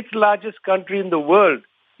the 8th largest country in the world.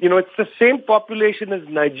 It's the same population as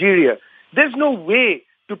Nigeria. There's no way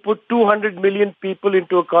to put 200 million people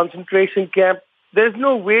into a concentration camp. There's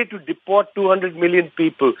no way to deport 200 million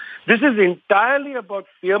people. This is entirely about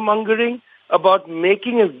fear-mongering, about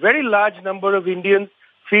making a very large number of Indians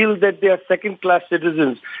feel that they are second-class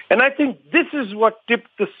citizens. And I think this is what tipped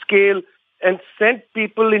the scale and sent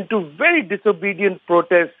people into very disobedient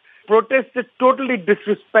protests that totally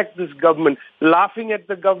disrespect this government, laughing at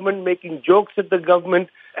the government, making jokes at the government,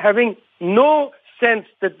 having no sense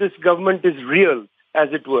that this government is real, as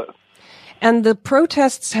it were. And the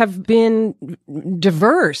protests have been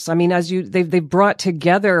diverse. I mean, they've brought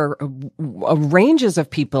together ranges of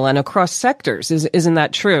people and across sectors. Isn't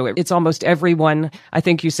that true? It's almost everyone. I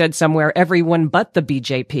think you said somewhere, everyone but the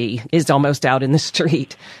BJP is almost out in the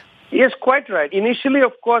street. Yes, quite right. Initially,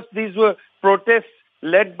 of course, these were protests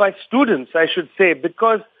led by students, I should say,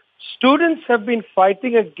 because students have been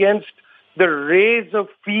fighting against the raise of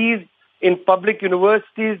fees in public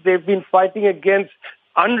universities. They've been fighting against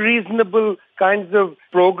unreasonable kinds of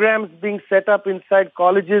programs being set up inside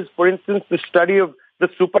colleges. For instance, the study of the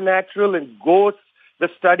supernatural and ghosts, the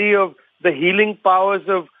study of the healing powers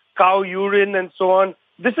of cow urine and so on.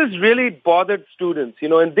 This has really bothered students,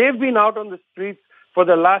 and they've been out on the streets for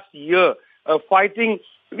the last year fighting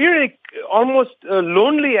really almost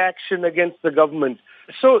lonely action against the government.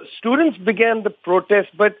 So students began the protest,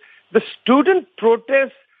 but the student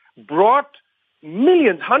protests brought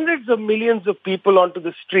millions, hundreds of millions of people onto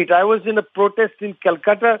the street. I was in a protest in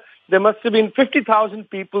Calcutta. There must have been 50,000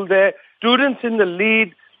 people there, students in the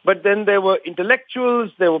lead, but then there were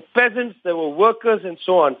intellectuals, there were peasants, there were workers, and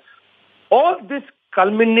so on. All this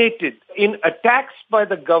culminated in attacks by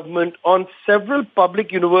the government on several public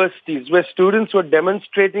universities where students were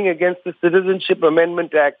demonstrating against the Citizenship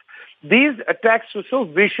Amendment Act. These attacks were so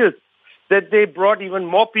vicious that they brought even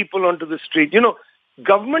more people onto the street.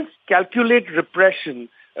 Governments calculate repression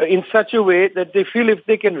in such a way that they feel if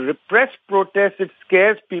they can repress protests, it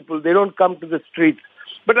scares people. They don't come to the streets.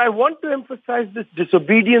 But I want to emphasize this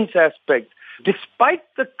disobedience aspect. Despite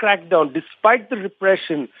the crackdown, despite the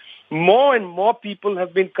repression, more and more people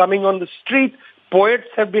have been coming on the street. Poets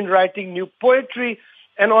have been writing new poetry.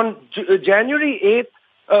 And on January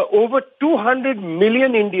 8th, over 200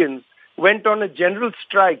 million Indians went on a general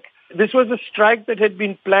strike. This was a strike that had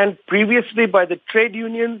been planned previously by the trade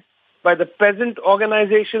unions, by the peasant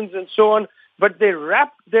organizations and so on, but they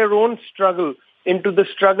wrapped their own struggle into the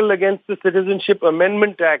struggle against the Citizenship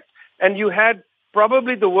Amendment Act. And you had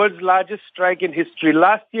probably the world's largest strike in history.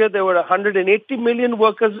 Last year, there were 180 million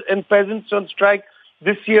workers and peasants on strike.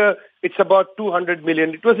 This year, it's about 200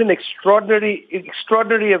 million. It was an extraordinary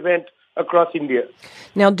event across India.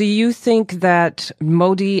 Now, do you think that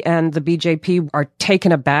Modi and the BJP are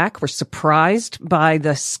taken aback or surprised by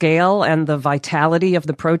the scale and the vitality of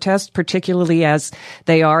the protest, particularly as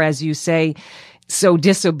they are, as you say, so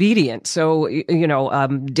disobedient, so,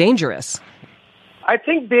 dangerous? I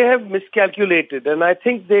think they have miscalculated, and I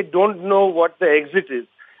think they don't know what the exit is.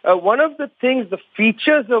 One of the things, the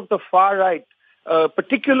features of the far right,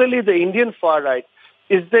 particularly the Indian far right,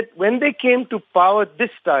 is that when they came to power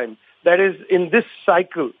this time, that is in this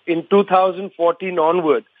cycle, in 2014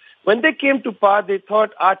 onward, when they came to power, they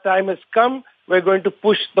thought our time has come, we're going to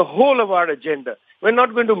push the whole of our agenda. We're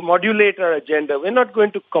not going to modulate our agenda. We're not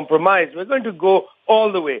going to compromise. We're going to go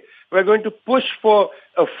all the way. We're going to push for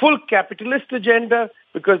a full capitalist agenda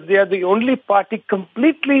because they are the only party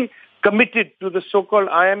completely committed to the so-called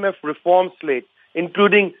IMF reform slate,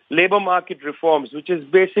 including labor market reforms, which is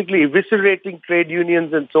basically eviscerating trade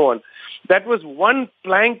unions and so on. That was one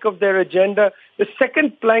plank of their agenda. The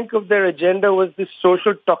second plank of their agenda was this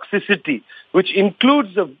social toxicity, which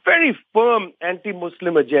includes a very firm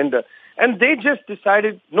anti-Muslim agenda. And they just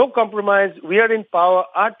decided, no compromise, we are in power,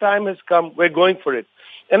 our time has come, we're going for it.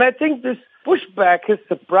 And I think this pushback has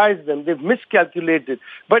surprised them. They've miscalculated.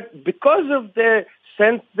 But because of their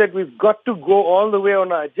sense that we've got to go all the way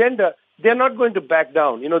on our agenda, they're not going to back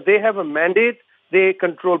down. They have a mandate. They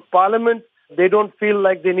control parliament. They don't feel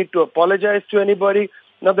like they need to apologize to anybody.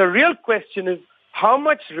 Now, the real question is how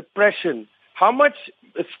much repression, how much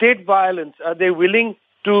state violence are they willing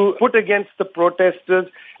to put against the protesters,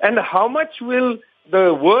 and how much will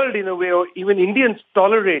the world, in a way, or even Indians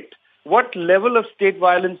tolerate? What level of state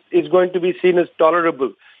violence is going to be seen as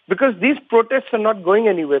tolerable? Because these protests are not going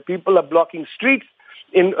anywhere. People are blocking streets.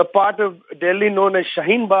 In a part of Delhi known as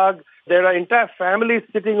Shaheen Bagh, there are entire families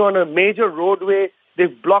sitting on a major roadway.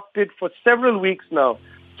 They've blocked it for several weeks now.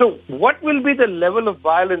 So what will be the level of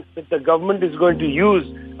violence that the government is going to use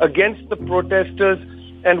against the protesters,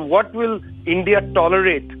 and what will India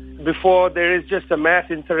tolerate before there is just a mass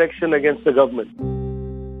insurrection against the government?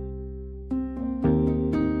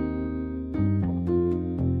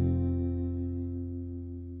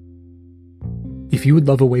 If you would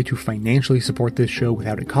love a way to financially support this show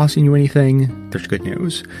without it costing you anything, there's good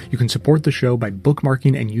news. You can support the show by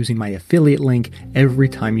bookmarking and using my affiliate link every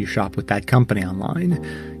time you shop with that company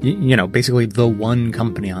online. Basically the one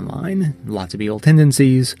company online. Lots of evil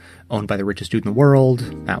tendencies, owned by the richest dude in the world,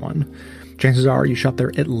 that one. Chances are you shop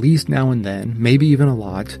there at least now and then, maybe even a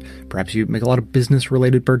lot. Perhaps you make a lot of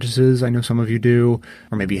business-related purchases, I know some of you do,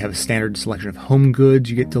 or maybe you have a standard selection of home goods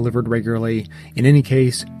you get delivered regularly. In any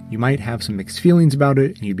case, you might have some mixed feelings about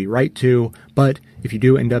it, and you'd be right to, but if you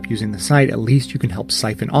do end up using the site, at least you can help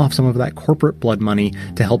siphon off some of that corporate blood money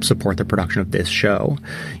to help support the production of this show.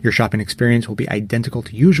 Your shopping experience will be identical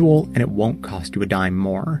to usual, and it won't cost you a dime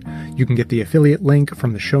more. You can get the affiliate link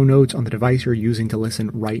from the show notes on the device you're using to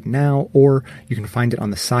listen right now, or you can find it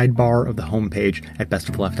on the sidebar of the homepage at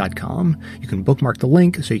bestoftheleft.com. You can bookmark the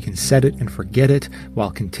link so you can set it and forget it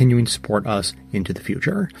while continuing to support us into the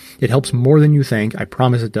future. It helps more than you think, I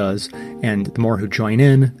promise it does, and the more who join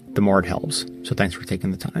in, the more it helps. So thanks for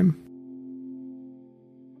taking the time.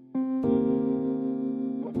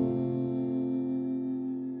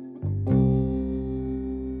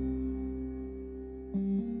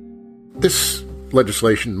 This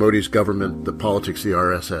legislation, Modi's government, the politics, the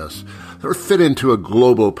RSS, sort of fit into a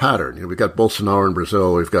global pattern. We've got Bolsonaro in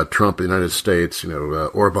Brazil, we've got Trump in the United States,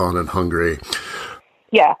 Orban in Hungary.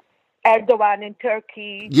 Yeah. Erdogan in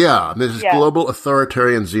Turkey. Yeah, there's global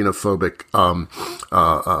authoritarian, xenophobic,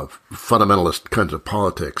 fundamentalist kinds of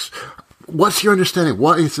politics. What's your understanding?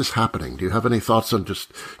 Why is this happening? Do you have any thoughts on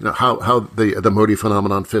just how the Modi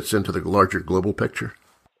phenomenon fits into the larger global picture?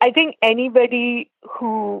 I think anybody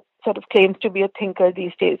who sort of claims to be a thinker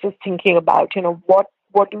these days is thinking about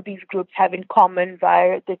what do these groups have in common? Why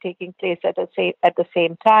are they taking place at the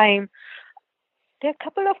same time? There are a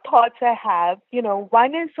couple of thoughts I have.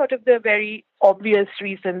 One is sort of the very obvious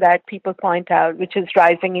reason that people point out, which is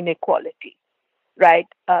rising inequality, right?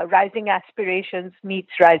 Rising aspirations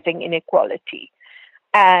meets rising inequality.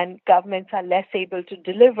 And governments are less able to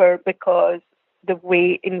deliver because the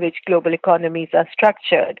way in which global economies are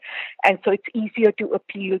structured. And so it's easier to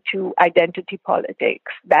appeal to identity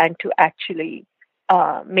politics than to actually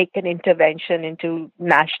make an intervention into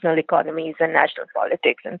national economies and national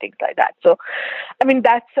politics and things like that. So, I mean,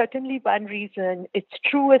 that's certainly one reason. It's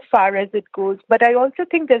true as far as it goes. But I also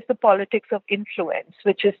think there's the politics of influence,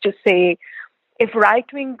 which is to say, if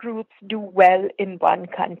right-wing groups do well in one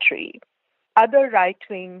country, other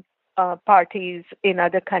right-wing parties in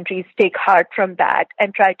other countries take heart from that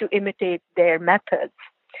and try to imitate their methods.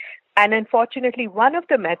 And unfortunately, one of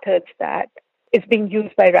the methods that is being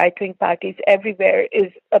used by right-wing parties everywhere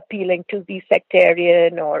is appealing to the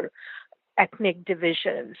sectarian or ethnic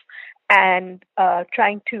divisions and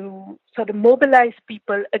trying to sort of mobilize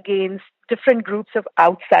people against different groups of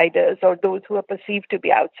outsiders or those who are perceived to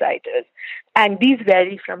be outsiders. And these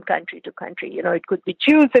vary from country to country. You know, it could be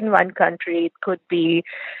Jews in one country, it could be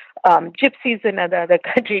gypsies in another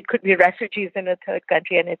country, it could be refugees in a third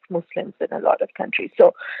country, and it's Muslims in a lot of countries.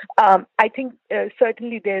 So I think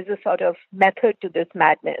certainly there's a sort of method to this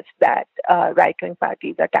madness that right-wing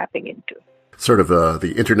parties are tapping into. Sort of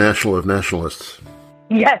the international of nationalists.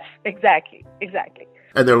 Yes, exactly.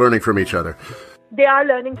 And they're learning from each other. They are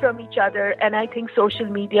learning from each other, and I think social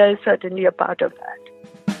media is certainly a part of that.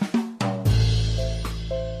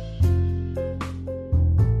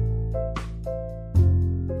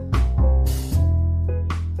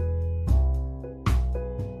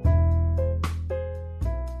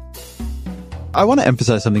 I want to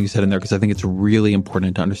emphasize something you said in there because I think it's really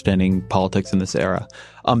important to understanding politics in this era.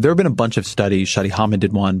 There have been a bunch of studies. Shadi Hamid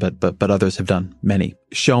did one, but others have done many,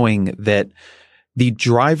 showing that the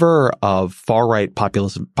driver of far-right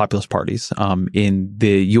populist parties in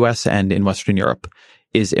the U.S. and in Western Europe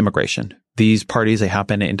is immigration. These parties, they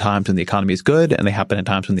happen in times when the economy is good and they happen in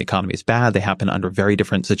times when the economy is bad. They happen under very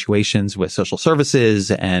different situations with social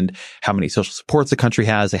services and how many social supports the country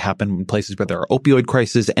has. They happen in places where there are opioid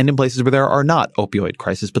crises and in places where there are not opioid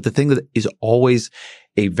crises. But the thing that is always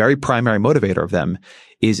a very primary motivator of them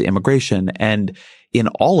is immigration. And in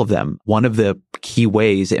all of them, one of the key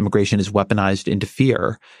ways immigration is weaponized into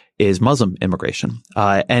fear is Muslim immigration.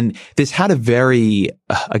 And this had a very,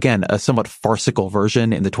 again, a somewhat farcical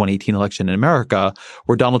version in the 2018 election in America,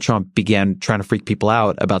 where Donald Trump began trying to freak people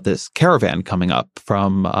out about this caravan coming up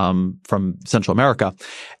from Central America.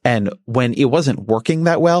 And when it wasn't working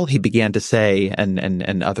that well, he began to say,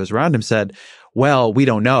 and others around him said, well, we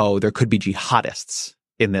don't know. There could be jihadists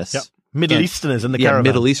in this. Yep. Middle Easterners in the caravan.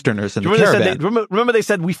 Middle Easterners in the caravan. Remember they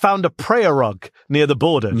said we found a prayer rug near the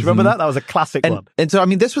border. Do you remember that? That was a classic one. And so, I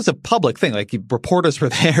mean, this was a public thing. Like, reporters were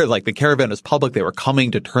there. Like, the caravan was public. They were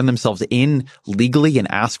coming to turn themselves in legally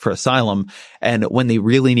and ask for asylum. And when they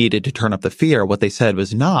really needed to turn up the fear, what they said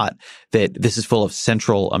was not that this is full of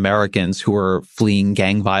Central Americans who are fleeing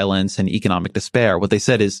gang violence and economic despair. What they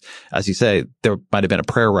said is, as you say, there might have been a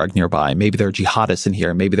prayer rug nearby. Maybe there are jihadists in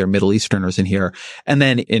here. Maybe there are Middle Easterners in here. And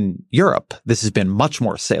then in Europe, this has been much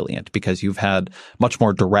more salient because you've had much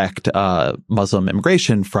more direct Muslim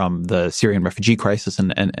immigration from the Syrian refugee crisis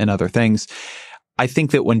and other things. I think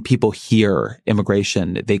that when people hear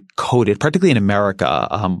immigration, they code it, particularly in America,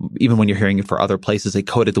 even when you're hearing it for other places, they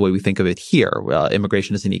code it the way we think of it here.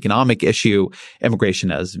 Immigration is an economic issue,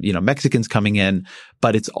 immigration as, Mexicans coming in,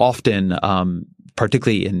 but it's often,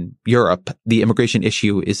 particularly in Europe, the immigration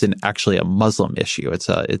issue isn't actually a Muslim issue.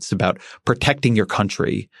 It's about protecting your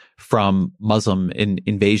country from Muslim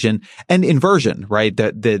invasion and inversion, right?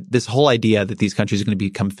 This whole idea that these countries are going to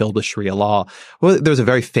become filled with Sharia law. Well, there was a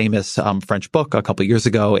very famous French book a couple of years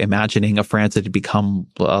ago imagining a France that had become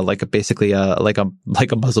like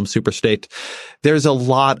a Muslim superstate. There's a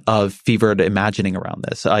lot of fevered imagining around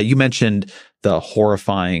this. You mentioned the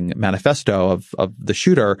horrifying manifesto of the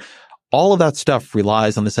shooter. All of that stuff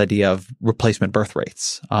relies on this idea of replacement birth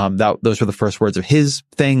rates. Those were the first words of his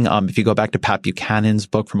thing. If you go back to Pat Buchanan's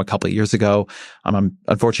book from a couple of years ago, I'm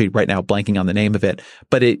unfortunately right now blanking on the name of it,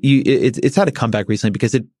 but it's had a comeback recently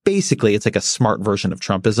because it's like a smart version of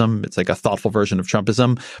Trumpism. It's like a thoughtful version of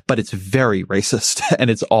Trumpism, but it's very racist and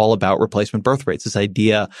it's all about replacement birth rates. This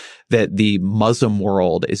idea that the Muslim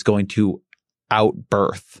world is going to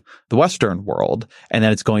outbirth the Western world, and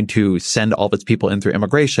then it's going to send all of its people in through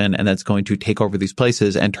immigration, and that's going to take over these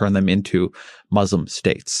places and turn them into Muslim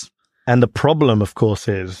states. And the problem, of course,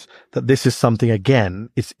 is that this is something, again,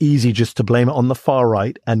 it's easy just to blame it on the far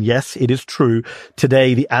right. And yes, it is true.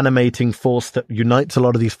 Today, the animating force that unites a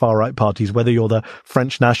lot of these far right parties, whether you're the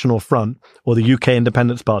French National Front or the UK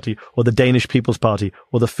Independence Party or the Danish People's Party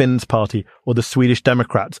or the Finns Party or the Swedish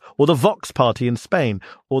Democrats or the Vox Party in Spain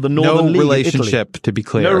or the Northern League in Italy. No relationship, to be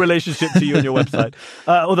clear. No relationship to you and your website.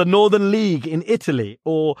 Or the Northern League in Italy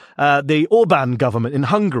or the Orban government in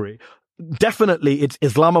Hungary. definitely it's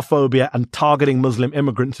Islamophobia and targeting Muslim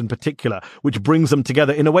immigrants in particular, which brings them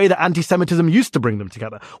together in a way that anti-Semitism used to bring them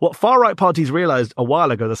together. What far-right parties realized a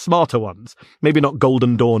while ago, the smarter ones, maybe not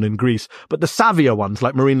Golden Dawn in Greece, but the savvier ones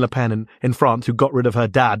like Marine Le Pen in France, who got rid of her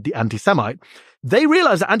dad, the anti-Semite, they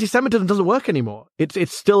realized that anti-Semitism doesn't work anymore.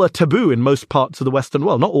 It's still a taboo in most parts of the Western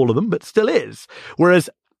world. Not all of them, but still is. Whereas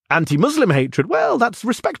anti-Muslim hatred, well, that's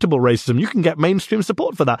respectable racism. You can get mainstream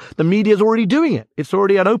support for that. The media's already doing it. It's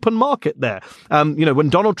already an open market there. When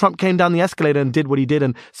Donald Trump came down the escalator and did what he did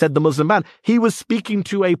and said the Muslim ban, he was speaking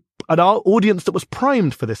to an audience that was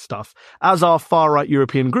primed for this stuff, as are far-right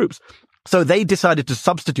European groups. So they decided to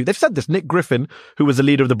substitute. They've said this. Nick Griffin, who was the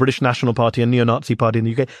leader of the British National Party, a neo-Nazi party in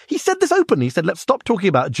the UK, he said this openly. He said, let's stop talking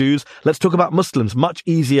about Jews. Let's talk about Muslims. Much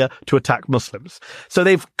easier to attack Muslims. So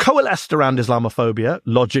they've coalesced around Islamophobia.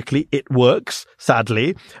 Logically, it works,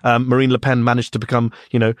 sadly. Marine Le Pen managed to come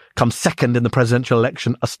second in the presidential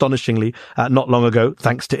election, astonishingly, not long ago,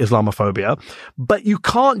 thanks to Islamophobia. But you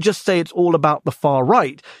can't just say it's all about the far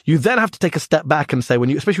right. You then have to take a step back and say,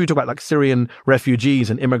 especially when you talk about like Syrian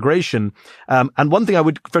refugees and immigration, and one thing I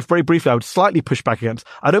would, very briefly, I would slightly push back against,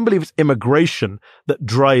 I don't believe it's immigration that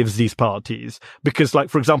drives these parties. Because, like,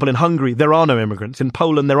 for example, in Hungary, there are no immigrants. In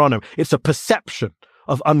Poland, there are no. It's a perception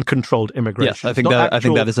of uncontrolled immigration. Yes, I think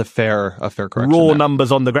that is a fair correction. Raw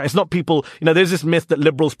numbers on the ground. It's not people, there's this myth that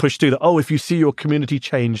liberals push through that, if you see your community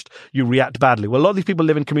changed, you react badly. Well, a lot of these people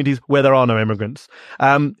live in communities where there are no immigrants.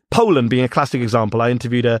 Poland being a classic example. I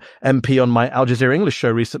interviewed a MP on my Al Jazeera English show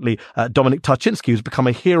recently, Dominic Tarczynski, who's become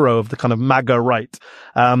a hero of the kind of MAGA right.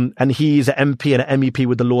 And he's an MP and an MEP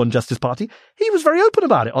with the Law and Justice Party. He was very open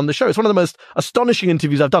about it on the show. It's one of the most astonishing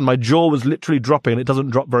interviews I've done. My jaw was literally dropping, and it doesn't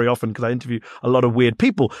drop very often because I interview a lot of weird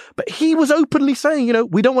people. But he was openly saying,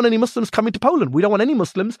 we don't want any Muslims coming to Poland. We don't want any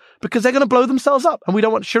Muslims because they're going to blow themselves up, and we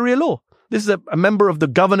don't want Sharia law. This is a member of the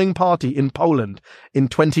governing party in Poland in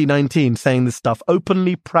 2019 saying this stuff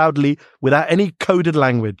openly, proudly, without any coded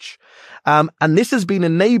language. And this has been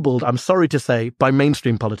enabled, I'm sorry to say, by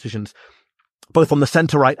mainstream politicians, both on the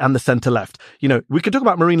centre-right and the centre-left. We could talk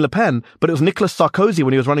about Marine Le Pen, but it was Nicolas Sarkozy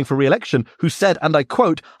when he was running for re-election who said, and I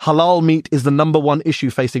quote, halal meat is the number one issue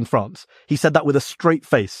facing France. He said that with a straight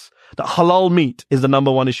face, that halal meat is the number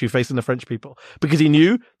one issue facing the French people, because he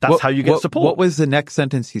knew that's how you get support. What was the next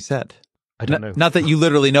sentence he said? I don't know. Not that you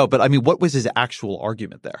literally know, but I mean, what was his actual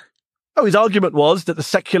argument there? His argument was that the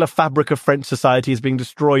secular fabric of French society is being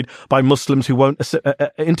destroyed by Muslims who won't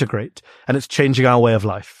integrate, and it's changing our way of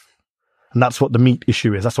life. And that's what the meat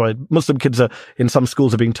issue is. That's why Muslim kids in some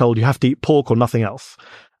schools are being told you have to eat pork or nothing else.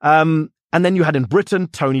 And then you had in Britain,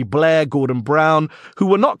 Tony Blair, Gordon Brown, who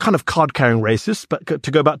were not kind of card-carrying racists, but to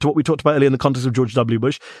go back to what we talked about earlier in the context of George W.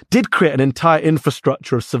 Bush, did create an entire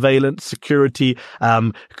infrastructure of surveillance, security,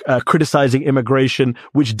 criticizing immigration,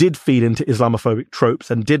 which did feed into Islamophobic tropes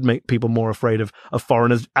and did make people more afraid of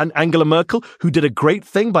foreigners. And Angela Merkel, who did a great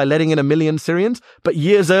thing by letting in 1 million Syrians, but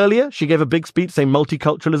years earlier, she gave a big speech saying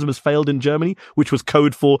multiculturalism has failed in Germany, which was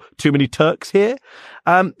code for too many Turks here.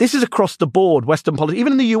 This is across the board, Western politics,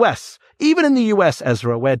 even in the US. Even in the US,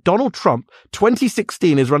 Ezra, where Donald Trump,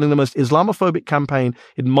 2016, is running the most Islamophobic campaign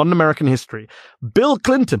in modern American history, Bill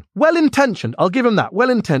Clinton, well-intentioned, I'll give him that,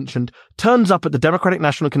 well-intentioned, turns up at the Democratic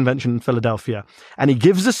National Convention in Philadelphia, and he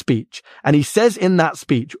gives a speech, and he says in that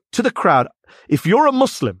speech to the crowd, if you're a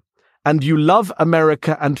Muslim and you love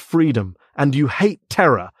America and freedom and you hate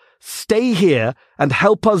terror, stay here and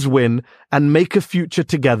help us win and make a future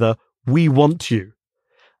together. We want you.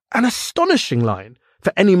 An astonishing line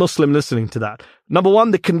for any Muslim listening to that. Number one,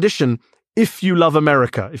 the condition, if you love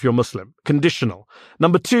America, if you're Muslim, conditional.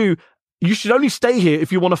 Number two, you should only stay here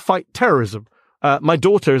if you want to fight terrorism. My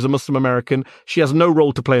daughter is a Muslim American. She has no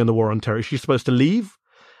role to play in the war on terror. She's supposed to leave.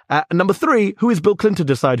 Number three, who is Bill Clinton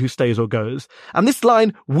to decide who stays or goes? And this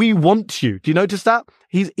line, we want you. Do you notice that?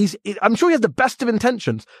 I'm sure he has the best of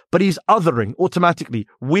intentions, but he's othering automatically.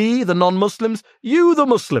 We, the non-Muslims, you, the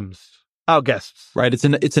Muslims. Our guests. Right. It's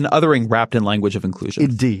an othering wrapped in language of inclusion.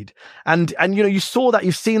 Indeed. And you saw that,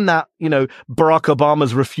 you've seen that, Barack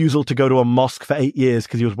Obama's refusal to go to a mosque for 8 years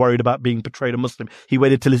because he was worried about being portrayed a Muslim. He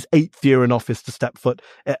waited till his 8th year in office to step foot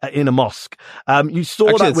in a mosque. You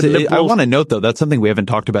saw that with liberals. I want to note, though, that's something we haven't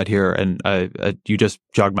talked about here, and you just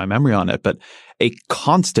jogged my memory on it, but a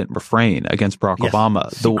constant refrain against Barack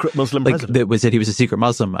Obama. Secret Muslim president. That was that he was a secret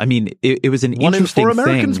Muslim. I mean, it was an interesting thing. 1 in 4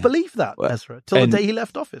 Americans believed that, Ezra, till the day he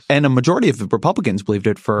left office. And a majority of Republicans believed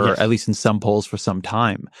it for, at least in some polls, for some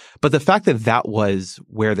time. But the fact that was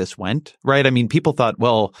where this went, right? I mean, people thought,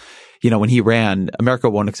 well, when he ran, America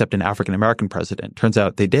won't accept an African-American president. Turns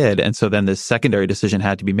out they did. And so then this secondary decision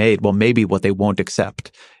had to be made. Well, maybe what they won't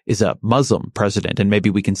accept is a Muslim president. And maybe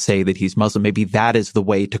we can say that he's Muslim. Maybe that is the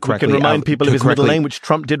way to correctly... You can remind people of his middle name, which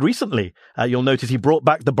Trump did recently. You'll notice he brought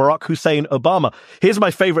back the Barack Hussein Obama. Here's my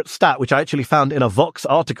favorite stat, which I actually found in a Vox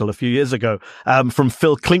article a few years ago, from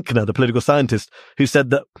Phil Klinkner, the political scientist, who said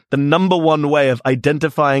that the number one way of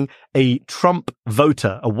identifying a Trump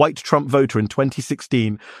voter, a white Trump voter in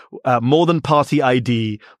 2016, more than party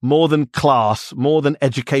ID, more than class, more than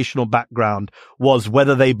educational background, was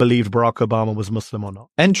whether they believed Barack Obama was Muslim or not.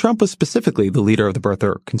 And Trump was specifically the leader of the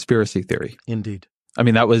birther conspiracy theory. Indeed. I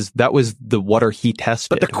mean, that was the water he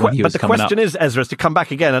tested when he was coming up. But the question is, Ezra, is to come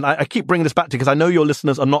back again, and I keep bringing this back to because I know your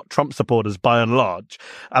listeners are not Trump supporters by and large,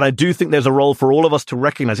 and I do think there's a role for all of us to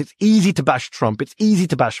recognize it's easy to bash Trump, it's easy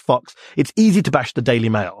to bash Fox, it's easy to bash the Daily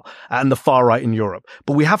Mail and the far right in Europe,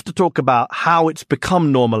 but we have to talk about how it's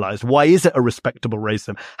become normalized. Why is it a respectable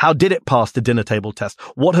racism? How did it pass the dinner table test?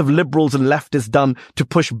 What have liberals and leftists done to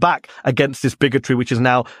push back against this bigotry, which has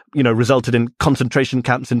now, resulted in concentration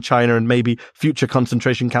camps in China and maybe future concentration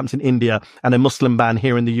camps in India and a Muslim ban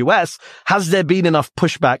here in the US? Has there been enough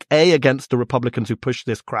pushback, A, against the Republicans who push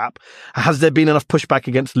this crap? Has there been enough pushback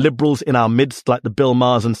against liberals in our midst, like the Bill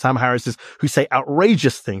Maher's and Sam Harris's, who say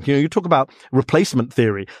outrageous things? You talk about replacement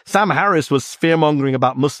theory. Sam Harris was fear-mongering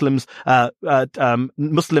about Muslims,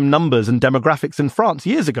 Muslim numbers and demographics in France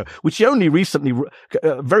years ago, which he only recently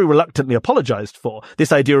very reluctantly apologized for.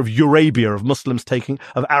 This idea of Eurabia,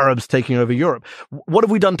 of Arabs taking over Europe. What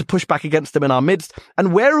have we done to push back against them in our midst?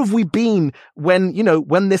 And where have we been when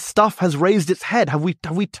this stuff has raised its head? Have we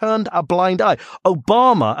turned a blind eye?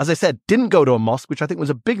 Obama, as I said, didn't go to a mosque, which I think was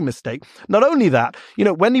a big mistake. Not only that,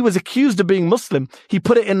 when he was accused of being Muslim, he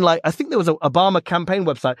put it in I think there was an Obama campaign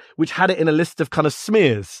website which had it in a list of kind of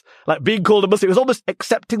smears, like being called a Muslim. It was almost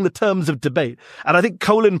accepting the terms of debate. And I think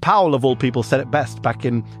Colin Powell, of all people, said it best back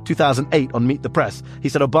in 2008 on Meet the Press. He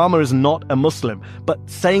said Obama is not a Muslim, but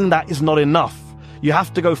saying that is not enough. You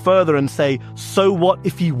have to go further and say, so what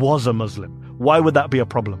if he was a Muslim? Why would that be a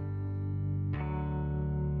problem?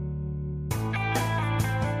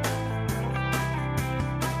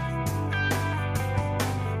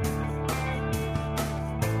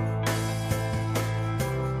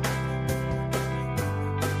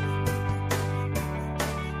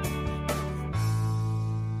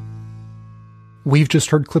 We've just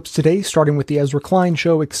heard clips today, starting with the Ezra Klein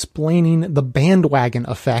Show explaining the bandwagon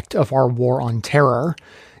effect of our war on terror.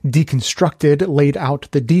 Deconstructed laid out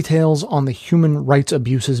the details on the human rights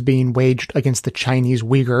abuses being waged against the Chinese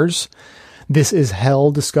Uyghurs. This Is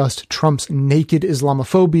Hell discussed Trump's naked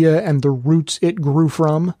Islamophobia and the roots it grew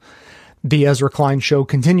from. The Ezra Klein Show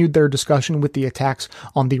continued their discussion with the attacks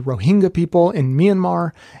on the Rohingya people in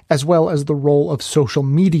Myanmar, as well as the role of social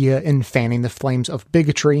media in fanning the flames of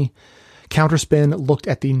bigotry. Counterspin looked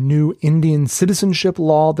at the new Indian citizenship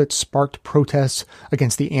law that sparked protests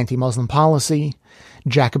against the anti-Muslim policy.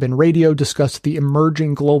 Jacobin Radio discussed the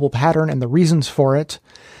emerging global pattern and the reasons for it.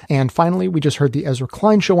 And finally, we just heard the Ezra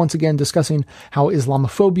Klein Show once again discussing how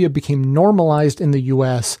Islamophobia became normalized in the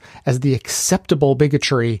U.S. as the acceptable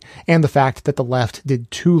bigotry and the fact that the left did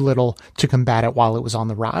too little to combat it while it was on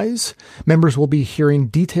the rise. Members will be hearing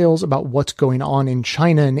details about what's going on in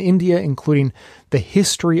China and India, including the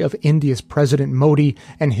history of India's President Modi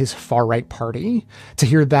and his far-right party. To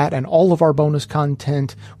hear that and all of our bonus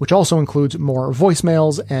content, which also includes more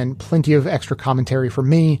voicemails and plenty of extra commentary from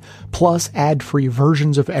me, plus ad-free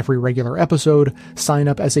versions of every regular episode, sign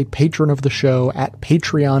up as a patron of the show at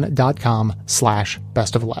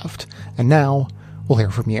patreon.com/bestofleft. And now, we'll hear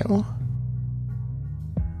from you.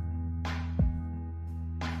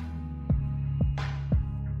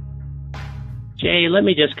 Jay, let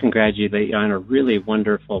me just congratulate you on a really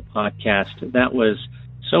wonderful podcast. That was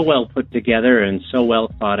so well put together and so well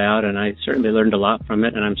thought out, and I certainly learned a lot from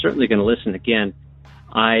it, and I'm certainly going to listen again.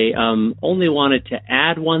 I only wanted to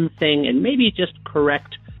add one thing and maybe just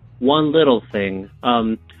correct one little thing.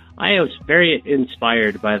 I was very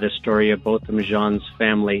inspired by the story of Botham Jean's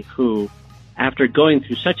family, who, after going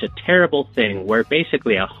through such a terrible thing where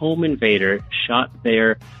basically a home invader shot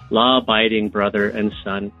their law-abiding brother and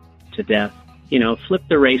son to death, flip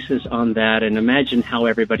the races on that and imagine how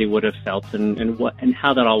everybody would have felt and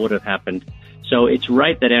how that all would have happened. So it's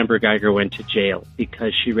right that Amber Geiger went to jail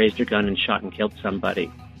because she raised her gun and shot and killed somebody.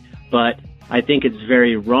 But I think it's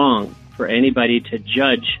very wrong for anybody to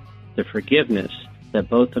judge the forgiveness that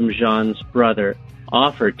Botham Jean's brother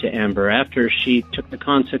offered to Amber after she took the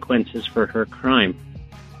consequences for her crime.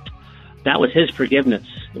 That was his forgiveness.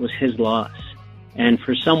 It was his loss. And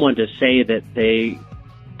for someone to say that to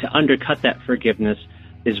undercut that forgiveness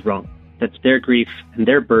is wrong. That's their grief and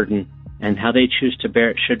their burden, and how they choose to bear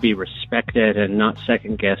it should be respected and not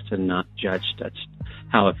second-guessed and not judged. That's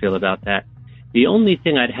how I feel about that. The only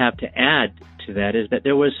thing I'd have to add to that is that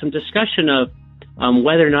there was some discussion of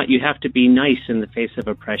whether or not you have to be nice in the face of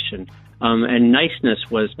oppression. And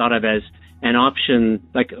niceness was thought of as an option,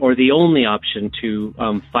 or the only option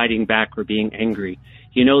to fighting back or being angry.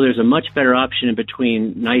 There's a much better option in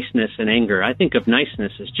between niceness and anger. I think of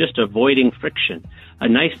niceness as just avoiding friction.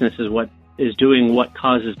 Niceness is doing what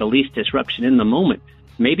causes the least disruption in the moment.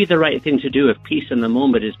 Maybe the right thing to do if peace in the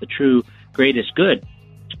moment is the true greatest good,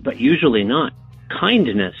 but usually not.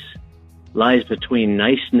 Kindness lies between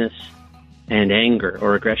niceness and anger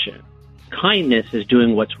or aggression. Kindness is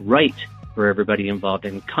doing what's right for everybody involved,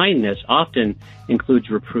 and kindness often includes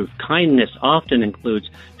reproof. Kindness often includes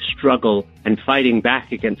struggle and fighting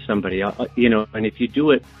back against somebody, and if you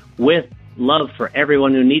do it with love for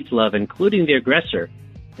everyone who needs love, including the aggressor,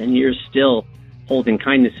 then you're still holding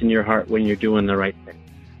kindness in your heart when you're doing the right thing.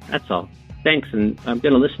 That's all. Thanks, and I'm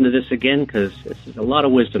going to listen to this again because this is a lot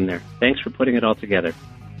of wisdom there. Thanks for putting it all together.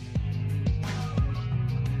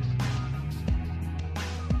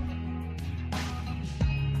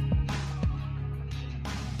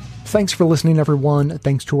 Thanks for listening, everyone.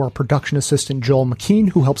 Thanks to our production assistant, Joel McKean,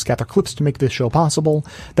 who helps gather clips to make this show possible.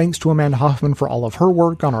 Thanks to Amanda Hoffman for all of her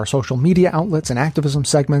work on our social media outlets and activism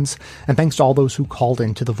segments. And thanks to all those who called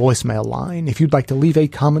into the voicemail line. If you'd like to leave a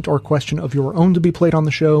comment or question of your own to be played on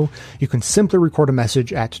the show, you can simply record a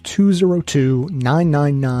message at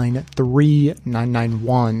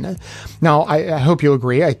 202-999-3991. Now, I hope you'll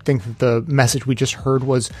agree. I think that the message we just heard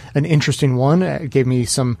was an interesting one. It gave me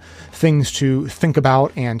some things to think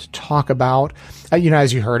about and talk about.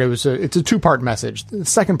 As you heard, it's a two-part message. The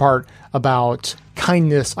second part about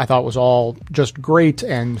kindness I thought was all just great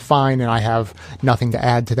and fine, and I have nothing to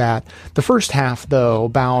add to that. The first half, though,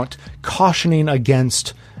 about cautioning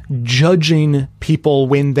against judging people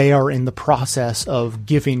when they are in the process of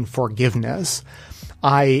giving forgiveness,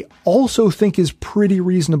 I also think is pretty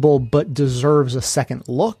reasonable, but deserves a second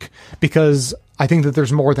look, because I think that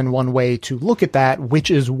there's more than one way to look at that,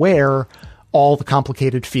 which is where all the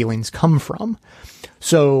complicated feelings come from.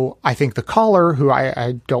 So I think the caller, who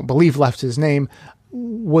I don't believe left his name,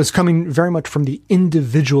 was coming very much from the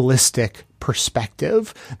individualistic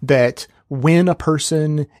perspective that when a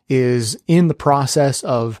person is in the process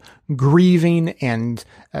of grieving and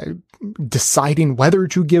deciding whether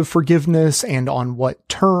to give forgiveness and on what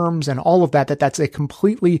terms and all of that, that's a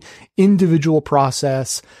completely individual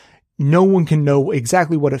process. No one can know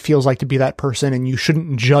exactly what it feels like to be that person, and you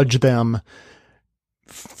shouldn't judge them,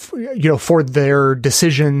 for their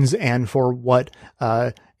decisions and for what,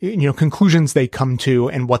 conclusions they come to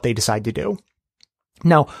and what they decide to do.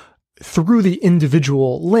 Now, through the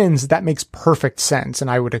individual lens, that makes perfect sense, and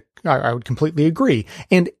I would completely agree.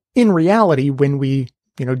 And in reality, when we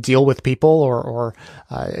deal with people or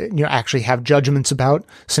actually have judgments about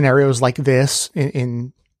scenarios like this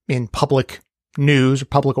in public news or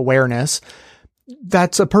public awareness,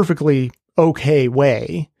 that's a perfectly okay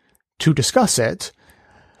way to discuss it.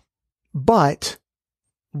 But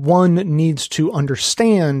one needs to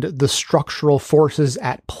understand the structural forces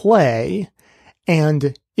at play,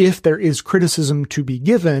 and if there is criticism to be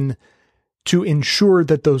given, to ensure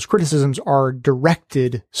that those criticisms are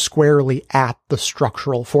directed squarely at the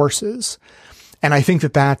structural forces. And I think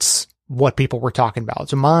that that's what people were talking about.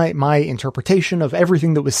 So my interpretation of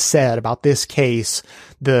everything that was said about this case,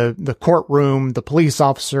 the courtroom, the police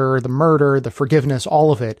officer, the murder, the forgiveness,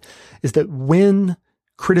 all of it, is that when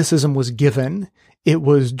criticism was given, it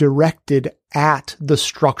was directed at the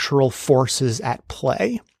structural forces at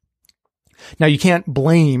play. Now, you can't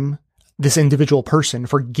blame this individual person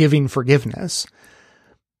for giving forgiveness,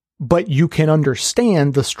 but you can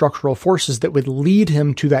understand the structural forces that would lead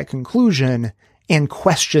him to that conclusion and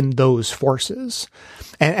question those forces.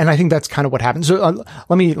 And I think that's kind of what happened. So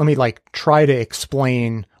let me try to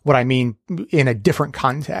explain what I mean in a different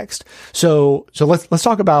context. So let's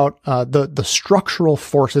talk about the structural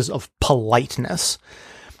forces of politeness.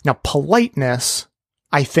 Now, politeness,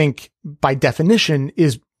 I think by definition,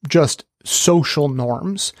 is just social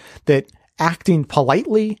norms, that acting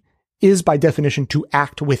politely is by definition to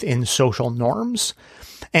act within social norms.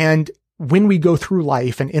 And when we go through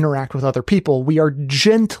life and interact with other people, we are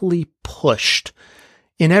gently pushed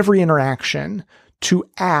in every interaction to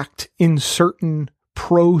act in certain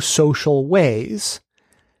pro-social ways.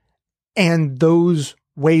 And those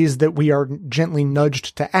ways that we are gently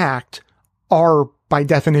nudged to act are by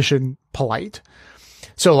definition polite.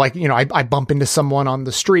 So I bump into someone on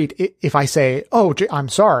the street. If I say, "Oh, I'm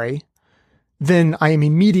sorry," then I am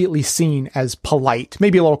immediately seen as polite,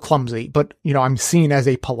 maybe a little clumsy, but, I'm seen as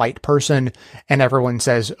a polite person, and everyone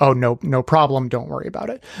says, oh, no problem, don't worry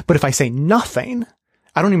about it. But if I say nothing,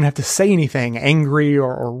 I don't even have to say anything angry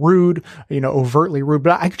or rude, overtly rude,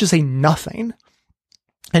 but I could just say nothing.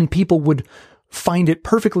 And people would find it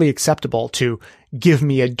perfectly acceptable to give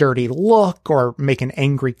me a dirty look or make an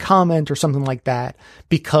angry comment or something like that,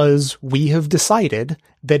 because we have decided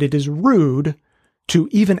that it is rude to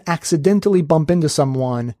even accidentally bump into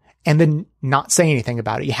someone and then not say anything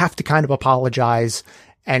about it. You have to kind of apologize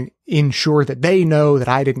and ensure that they know that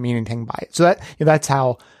I didn't mean anything by it. So that's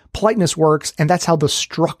how politeness works, and that's how the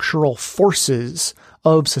structural forces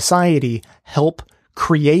of society help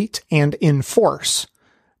create and enforce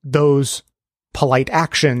those polite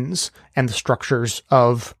actions and the structures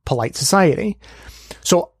of polite society.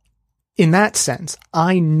 So in that sense,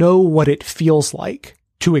 I know what it feels like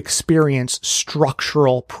to experience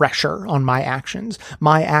structural pressure on my actions.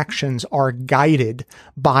 My actions are guided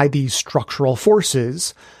by these structural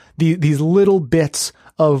forces, these little bits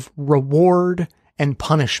of reward and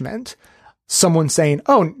punishment. Someone saying,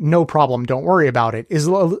 oh, no problem, don't worry about it, it's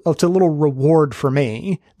a little reward for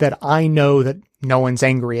me, that I know that no one's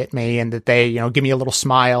angry at me and that they, give me a little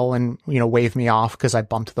smile and, wave me off because I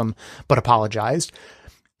bumped them but apologized.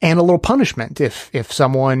 And a little punishment if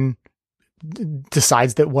someone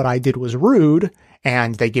decides that what I did was rude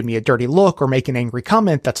and they give me a dirty look or make an angry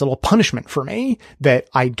comment, that's a little punishment for me that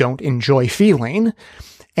I don't enjoy feeling.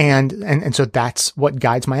 And so that's what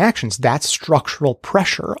guides my actions. That's structural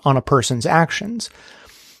pressure on a person's actions.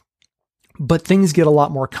 But things get a lot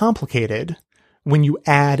more complicated when you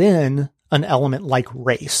add in an element like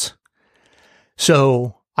race.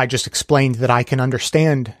 So I just explained that I can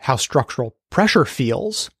understand how structural pressure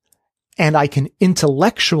feels, and I can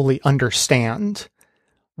intellectually understand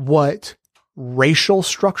what racial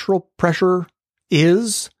structural pressure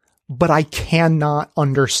is, but I cannot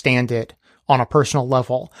understand it on a personal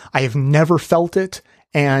level. I have never felt it,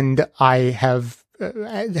 and I have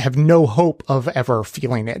no hope of ever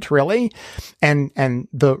feeling it, really. And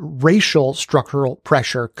the racial structural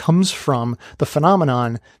pressure comes from the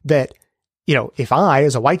phenomenon that, if I,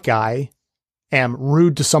 as a white guy, am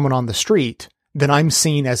rude to someone on the street, then I'm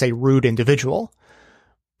seen as a rude individual.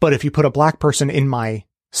 But if you put a black person in my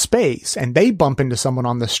space and they bump into someone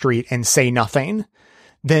on the street and say nothing,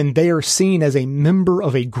 then they are seen as a member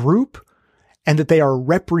of a group and that they are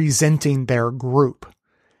representing their group.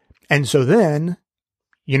 And so then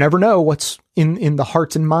you never know what's in the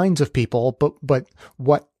hearts and minds of people, but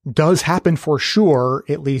what does happen for sure,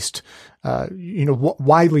 at least,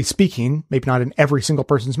 widely speaking, maybe not in every single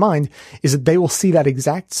person's mind, is that they will see that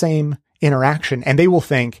exact same interaction and they will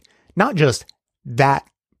think not just that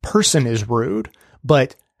person is rude,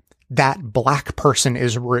 but that black person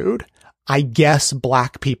is rude. I guess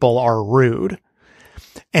black people are rude.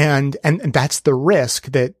 And that's the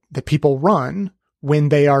risk that people run when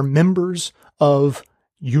they are members of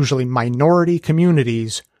usually minority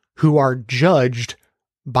communities who are judged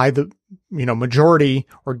by the, majority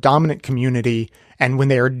or dominant community, and when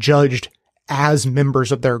they are judged as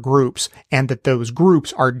members of their groups, and that those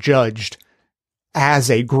groups are judged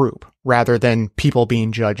as a group rather than people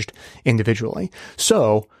being judged individually.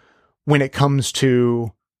 So when it comes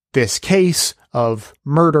to this case of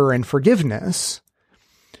murder and forgiveness,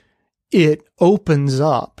 it opens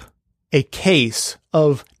up a case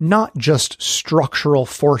of not just structural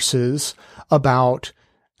forces about,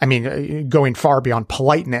 going far beyond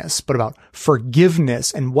politeness, but about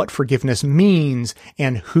forgiveness and what forgiveness means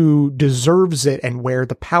and who deserves it and where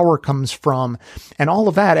the power comes from and all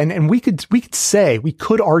of that. And we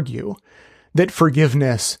could argue that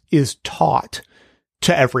forgiveness is taught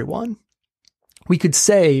to everyone. We could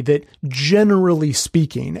say that generally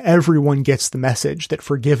speaking, everyone gets the message that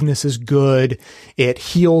forgiveness is good, it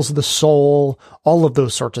heals the soul, all of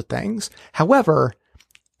those sorts of things. However,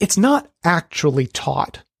 it's not actually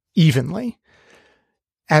taught evenly.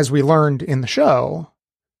 As we learned in the show,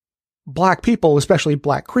 black people, especially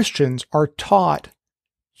black Christians, are taught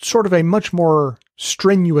sort of a much more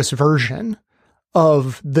strenuous version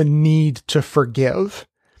of the need to forgive.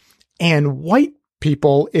 And white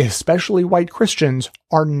people, especially white Christians,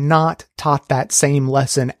 are not taught that same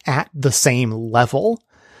lesson at the same level.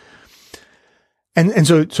 And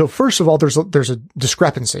so first of all, there's a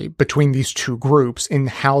discrepancy between these two groups in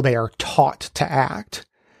how they are taught to act.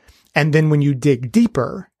 And then when you dig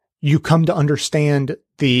deeper, you come to understand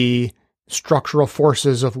the structural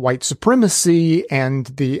forces of white supremacy and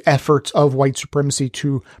the efforts of white supremacy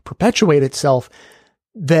to perpetuate itself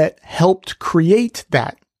that helped create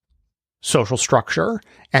that social structure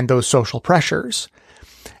and those social pressures.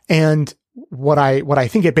 And what I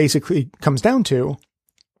think it basically comes down to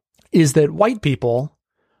is that white people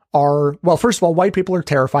are, well, first of all, white people are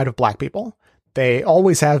terrified of black people. They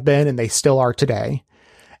always have been, and they still are today.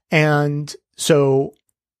 And so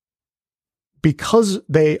because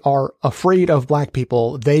they are afraid of black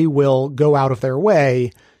people, they will go out of their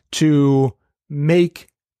way to make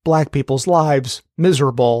black people's lives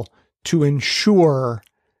miserable to ensure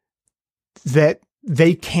that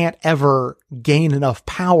they can't ever gain enough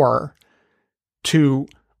power to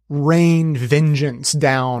rain vengeance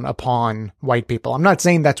down upon white people. I'm not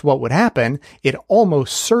saying that's what would happen. It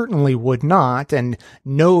almost certainly would not, and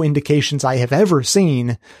no indications I have ever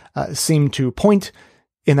seen seem to point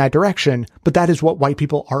in that direction, but that is what white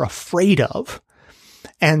people are afraid of.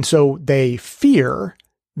 And so they fear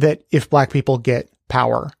that if black people get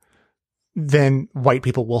power, then white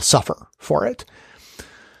people will suffer for it.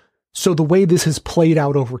 So the way this has played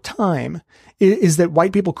out over time is that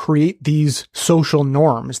white people create these social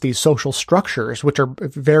norms, these social structures, which are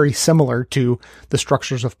very similar to the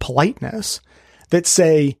structures of politeness, that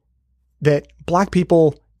say that black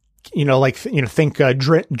people, think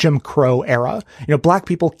Jim Crow era, black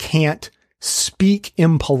people can't speak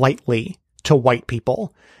impolitely to white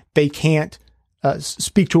people. They can't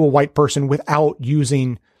speak to a white person without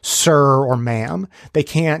using sir or ma'am. They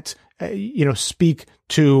can't, speak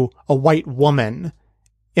to a white woman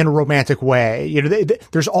in a romantic way.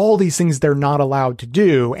 There's all these things they're not allowed to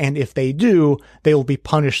do. And if they do, they will be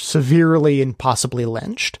punished severely and possibly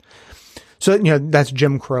lynched. So, that's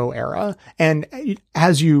Jim Crow era. And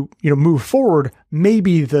as you move forward,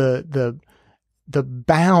 maybe the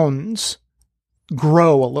bounds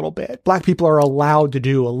grow a little bit. Black people are allowed to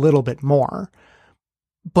do a little bit more,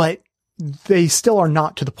 but they still are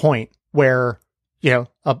not to the point where,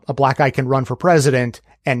 a black guy can run for president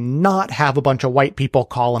and not have a bunch of white people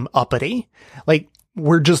call him uppity. Like,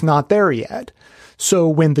 we're just not there yet. So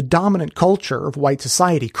when the dominant culture of white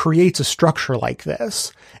society creates a structure like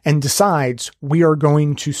this and decides we are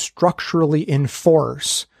going to structurally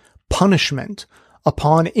enforce punishment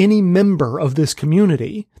upon any member of this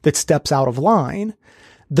community that steps out of line,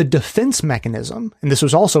 the defense mechanism, and this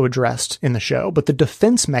was also addressed in the show, but the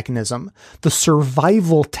defense mechanism, the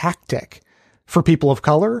survival tactic for people of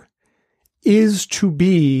color, is to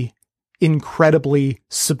be incredibly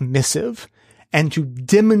submissive and to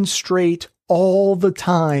demonstrate all the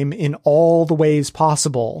time in all the ways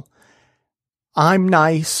possible, I'm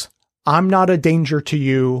nice, I'm not a danger to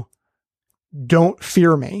you, don't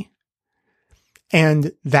fear me.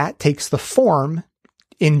 And that takes the form,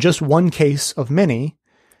 in just one case of many,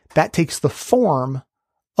 that takes the form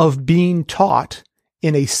of being taught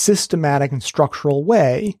in a systematic and structural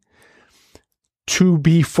way to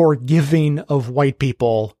be forgiving of white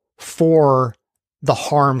people for the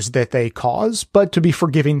harms that they cause, but to be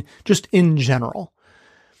forgiving just in general.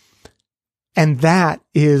 And that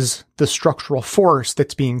is the structural force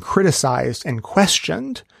that's being criticized and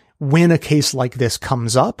questioned when a case like this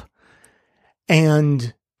comes up.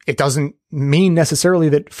 And it doesn't mean necessarily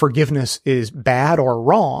that forgiveness is bad or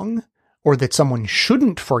wrong, or that someone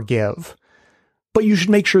shouldn't forgive, but you should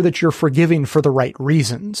make sure that you're forgiving for the right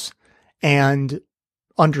reasons and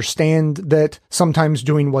understand that sometimes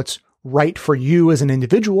doing what's right for you as an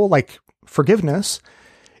individual, like forgiveness,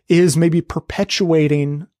 is maybe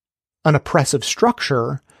perpetuating an oppressive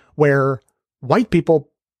structure where white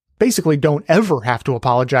people basically don't ever have to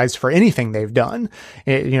apologize for anything they've done.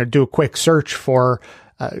 Do a quick search for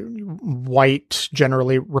white,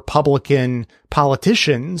 generally Republican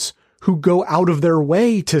politicians who go out of their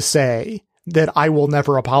way to say that I will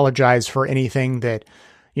never apologize for anything that,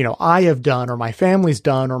 I have done or my family's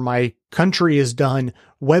done or my country has done,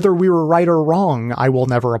 whether we were right or wrong, I will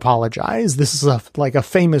never apologize. This is a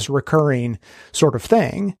famous recurring sort of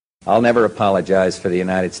thing. I'll never apologize for the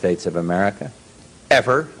United States of America.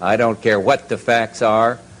 Ever. I don't care what the facts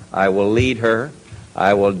are. I will lead her.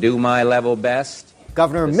 I will do my level best.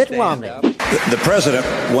 Governor Mitt Romney. The president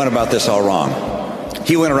went about this all wrong.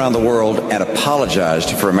 He went around the world and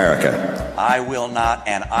apologized for America. I will not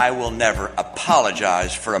and I will never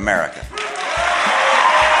apologize for America.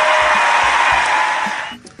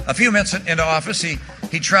 A few months into office,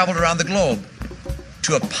 he traveled around the globe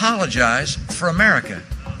to apologize for America.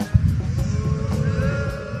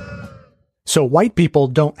 So white people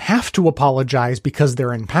don't have to apologize because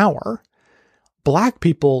they're in power. Black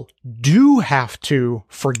people do have to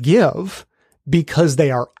forgive because they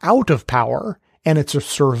are out of power, and it's a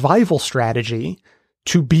survival strategy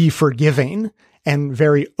to be forgiving and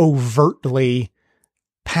very overtly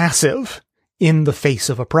passive in the face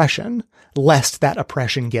of oppression, lest that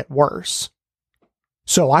oppression get worse.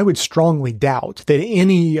 So I would strongly doubt that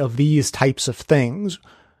any of these types of things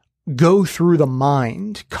go through the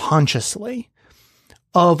mind consciously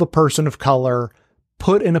of a person of color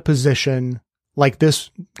put in a position like this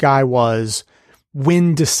guy was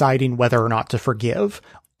when deciding whether or not to forgive.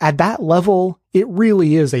 At that level, it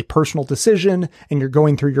really is a personal decision, and you're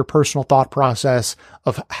going through your personal thought process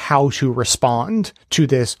of how to respond to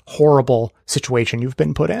this horrible situation you've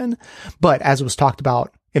been put in. But as was talked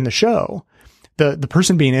about in the show, the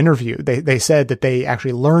person being interviewed, they said that they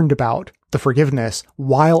actually learned about the forgiveness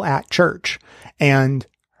while at church and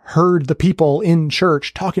heard the people in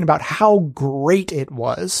church talking about how great it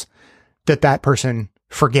was that that person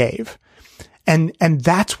forgave. And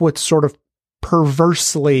that's what's sort of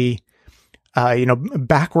perversely,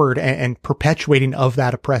 backward and perpetuating of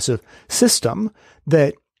that oppressive system,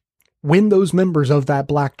 that when those members of that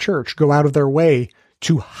black church go out of their way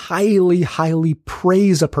to highly, highly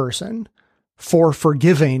praise a person for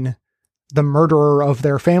forgiving the murderer of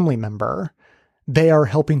their family member, they are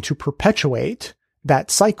helping to perpetuate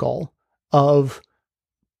that cycle of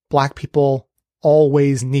black people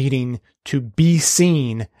always needing to be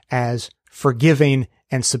seen as forgiving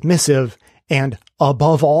and submissive and,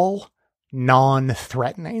 above all,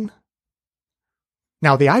 non-threatening.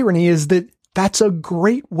 Now, the irony is that that's a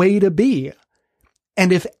great way to be.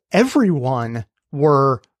 And if everyone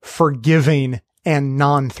were forgiving and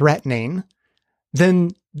non-threatening,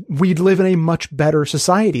 then we'd live in a much better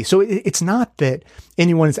society. So it's not that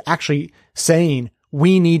anyone is actually saying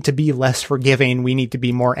we need to be less forgiving, we need to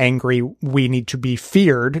be more angry, we need to be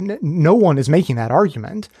feared. No one is making that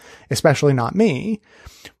argument, especially not me.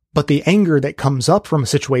 But the anger that comes up from a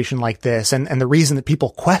situation like this, and the reason that people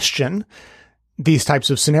question these types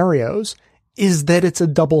of scenarios, is that it's a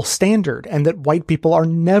double standard, and that white people are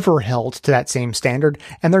never held to that same standard,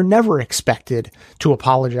 and they're never expected to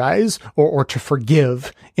apologize or to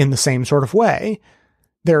forgive in the same sort of way.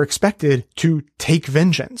 They're expected to take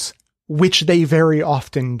vengeance, which they very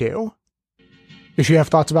often do. If you have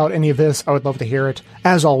thoughts about any of this, I would love to hear it.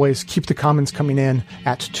 As always, keep the comments coming in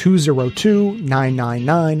at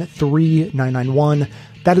 202-999-3991.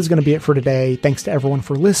 That is going to be it for today. Thanks to everyone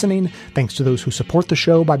for listening. Thanks to those who support the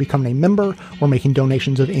show by becoming a member or making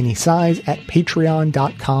donations of any size at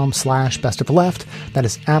patreon.com/bestofleft. That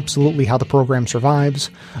is absolutely how the program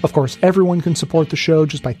survives. Of course, everyone can support the show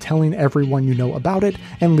just by telling everyone you know about it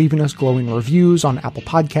and leaving us glowing reviews on Apple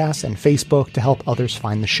Podcasts and Facebook to help others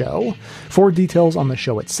find the show. For details on the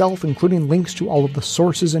show itself, including links to all of the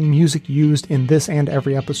sources and music used in this and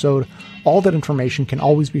every episode, all that information can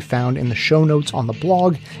always be found in the show notes on the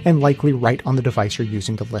blog and likely right on the device you're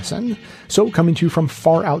using to listen. So, coming to you from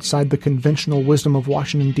far outside the conventional wisdom of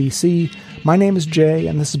Washington, D.C., my name is Jay,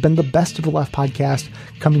 and this has been the Best of the Left podcast,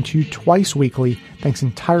 coming to you twice weekly, thanks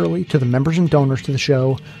entirely to the members and donors to the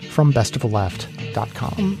show from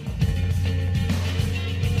bestoftheleft.com.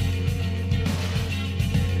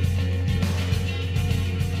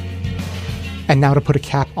 And now to put a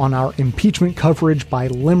cap on our impeachment coverage by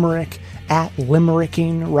Limerick, at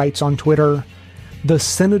Limericking writes on Twitter, "The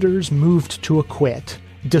senators moved to acquit,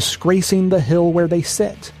 disgracing the hill where they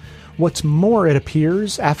sit. What's more, it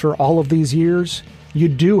appears, after all of these years, you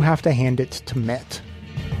do have to hand it to Mitt."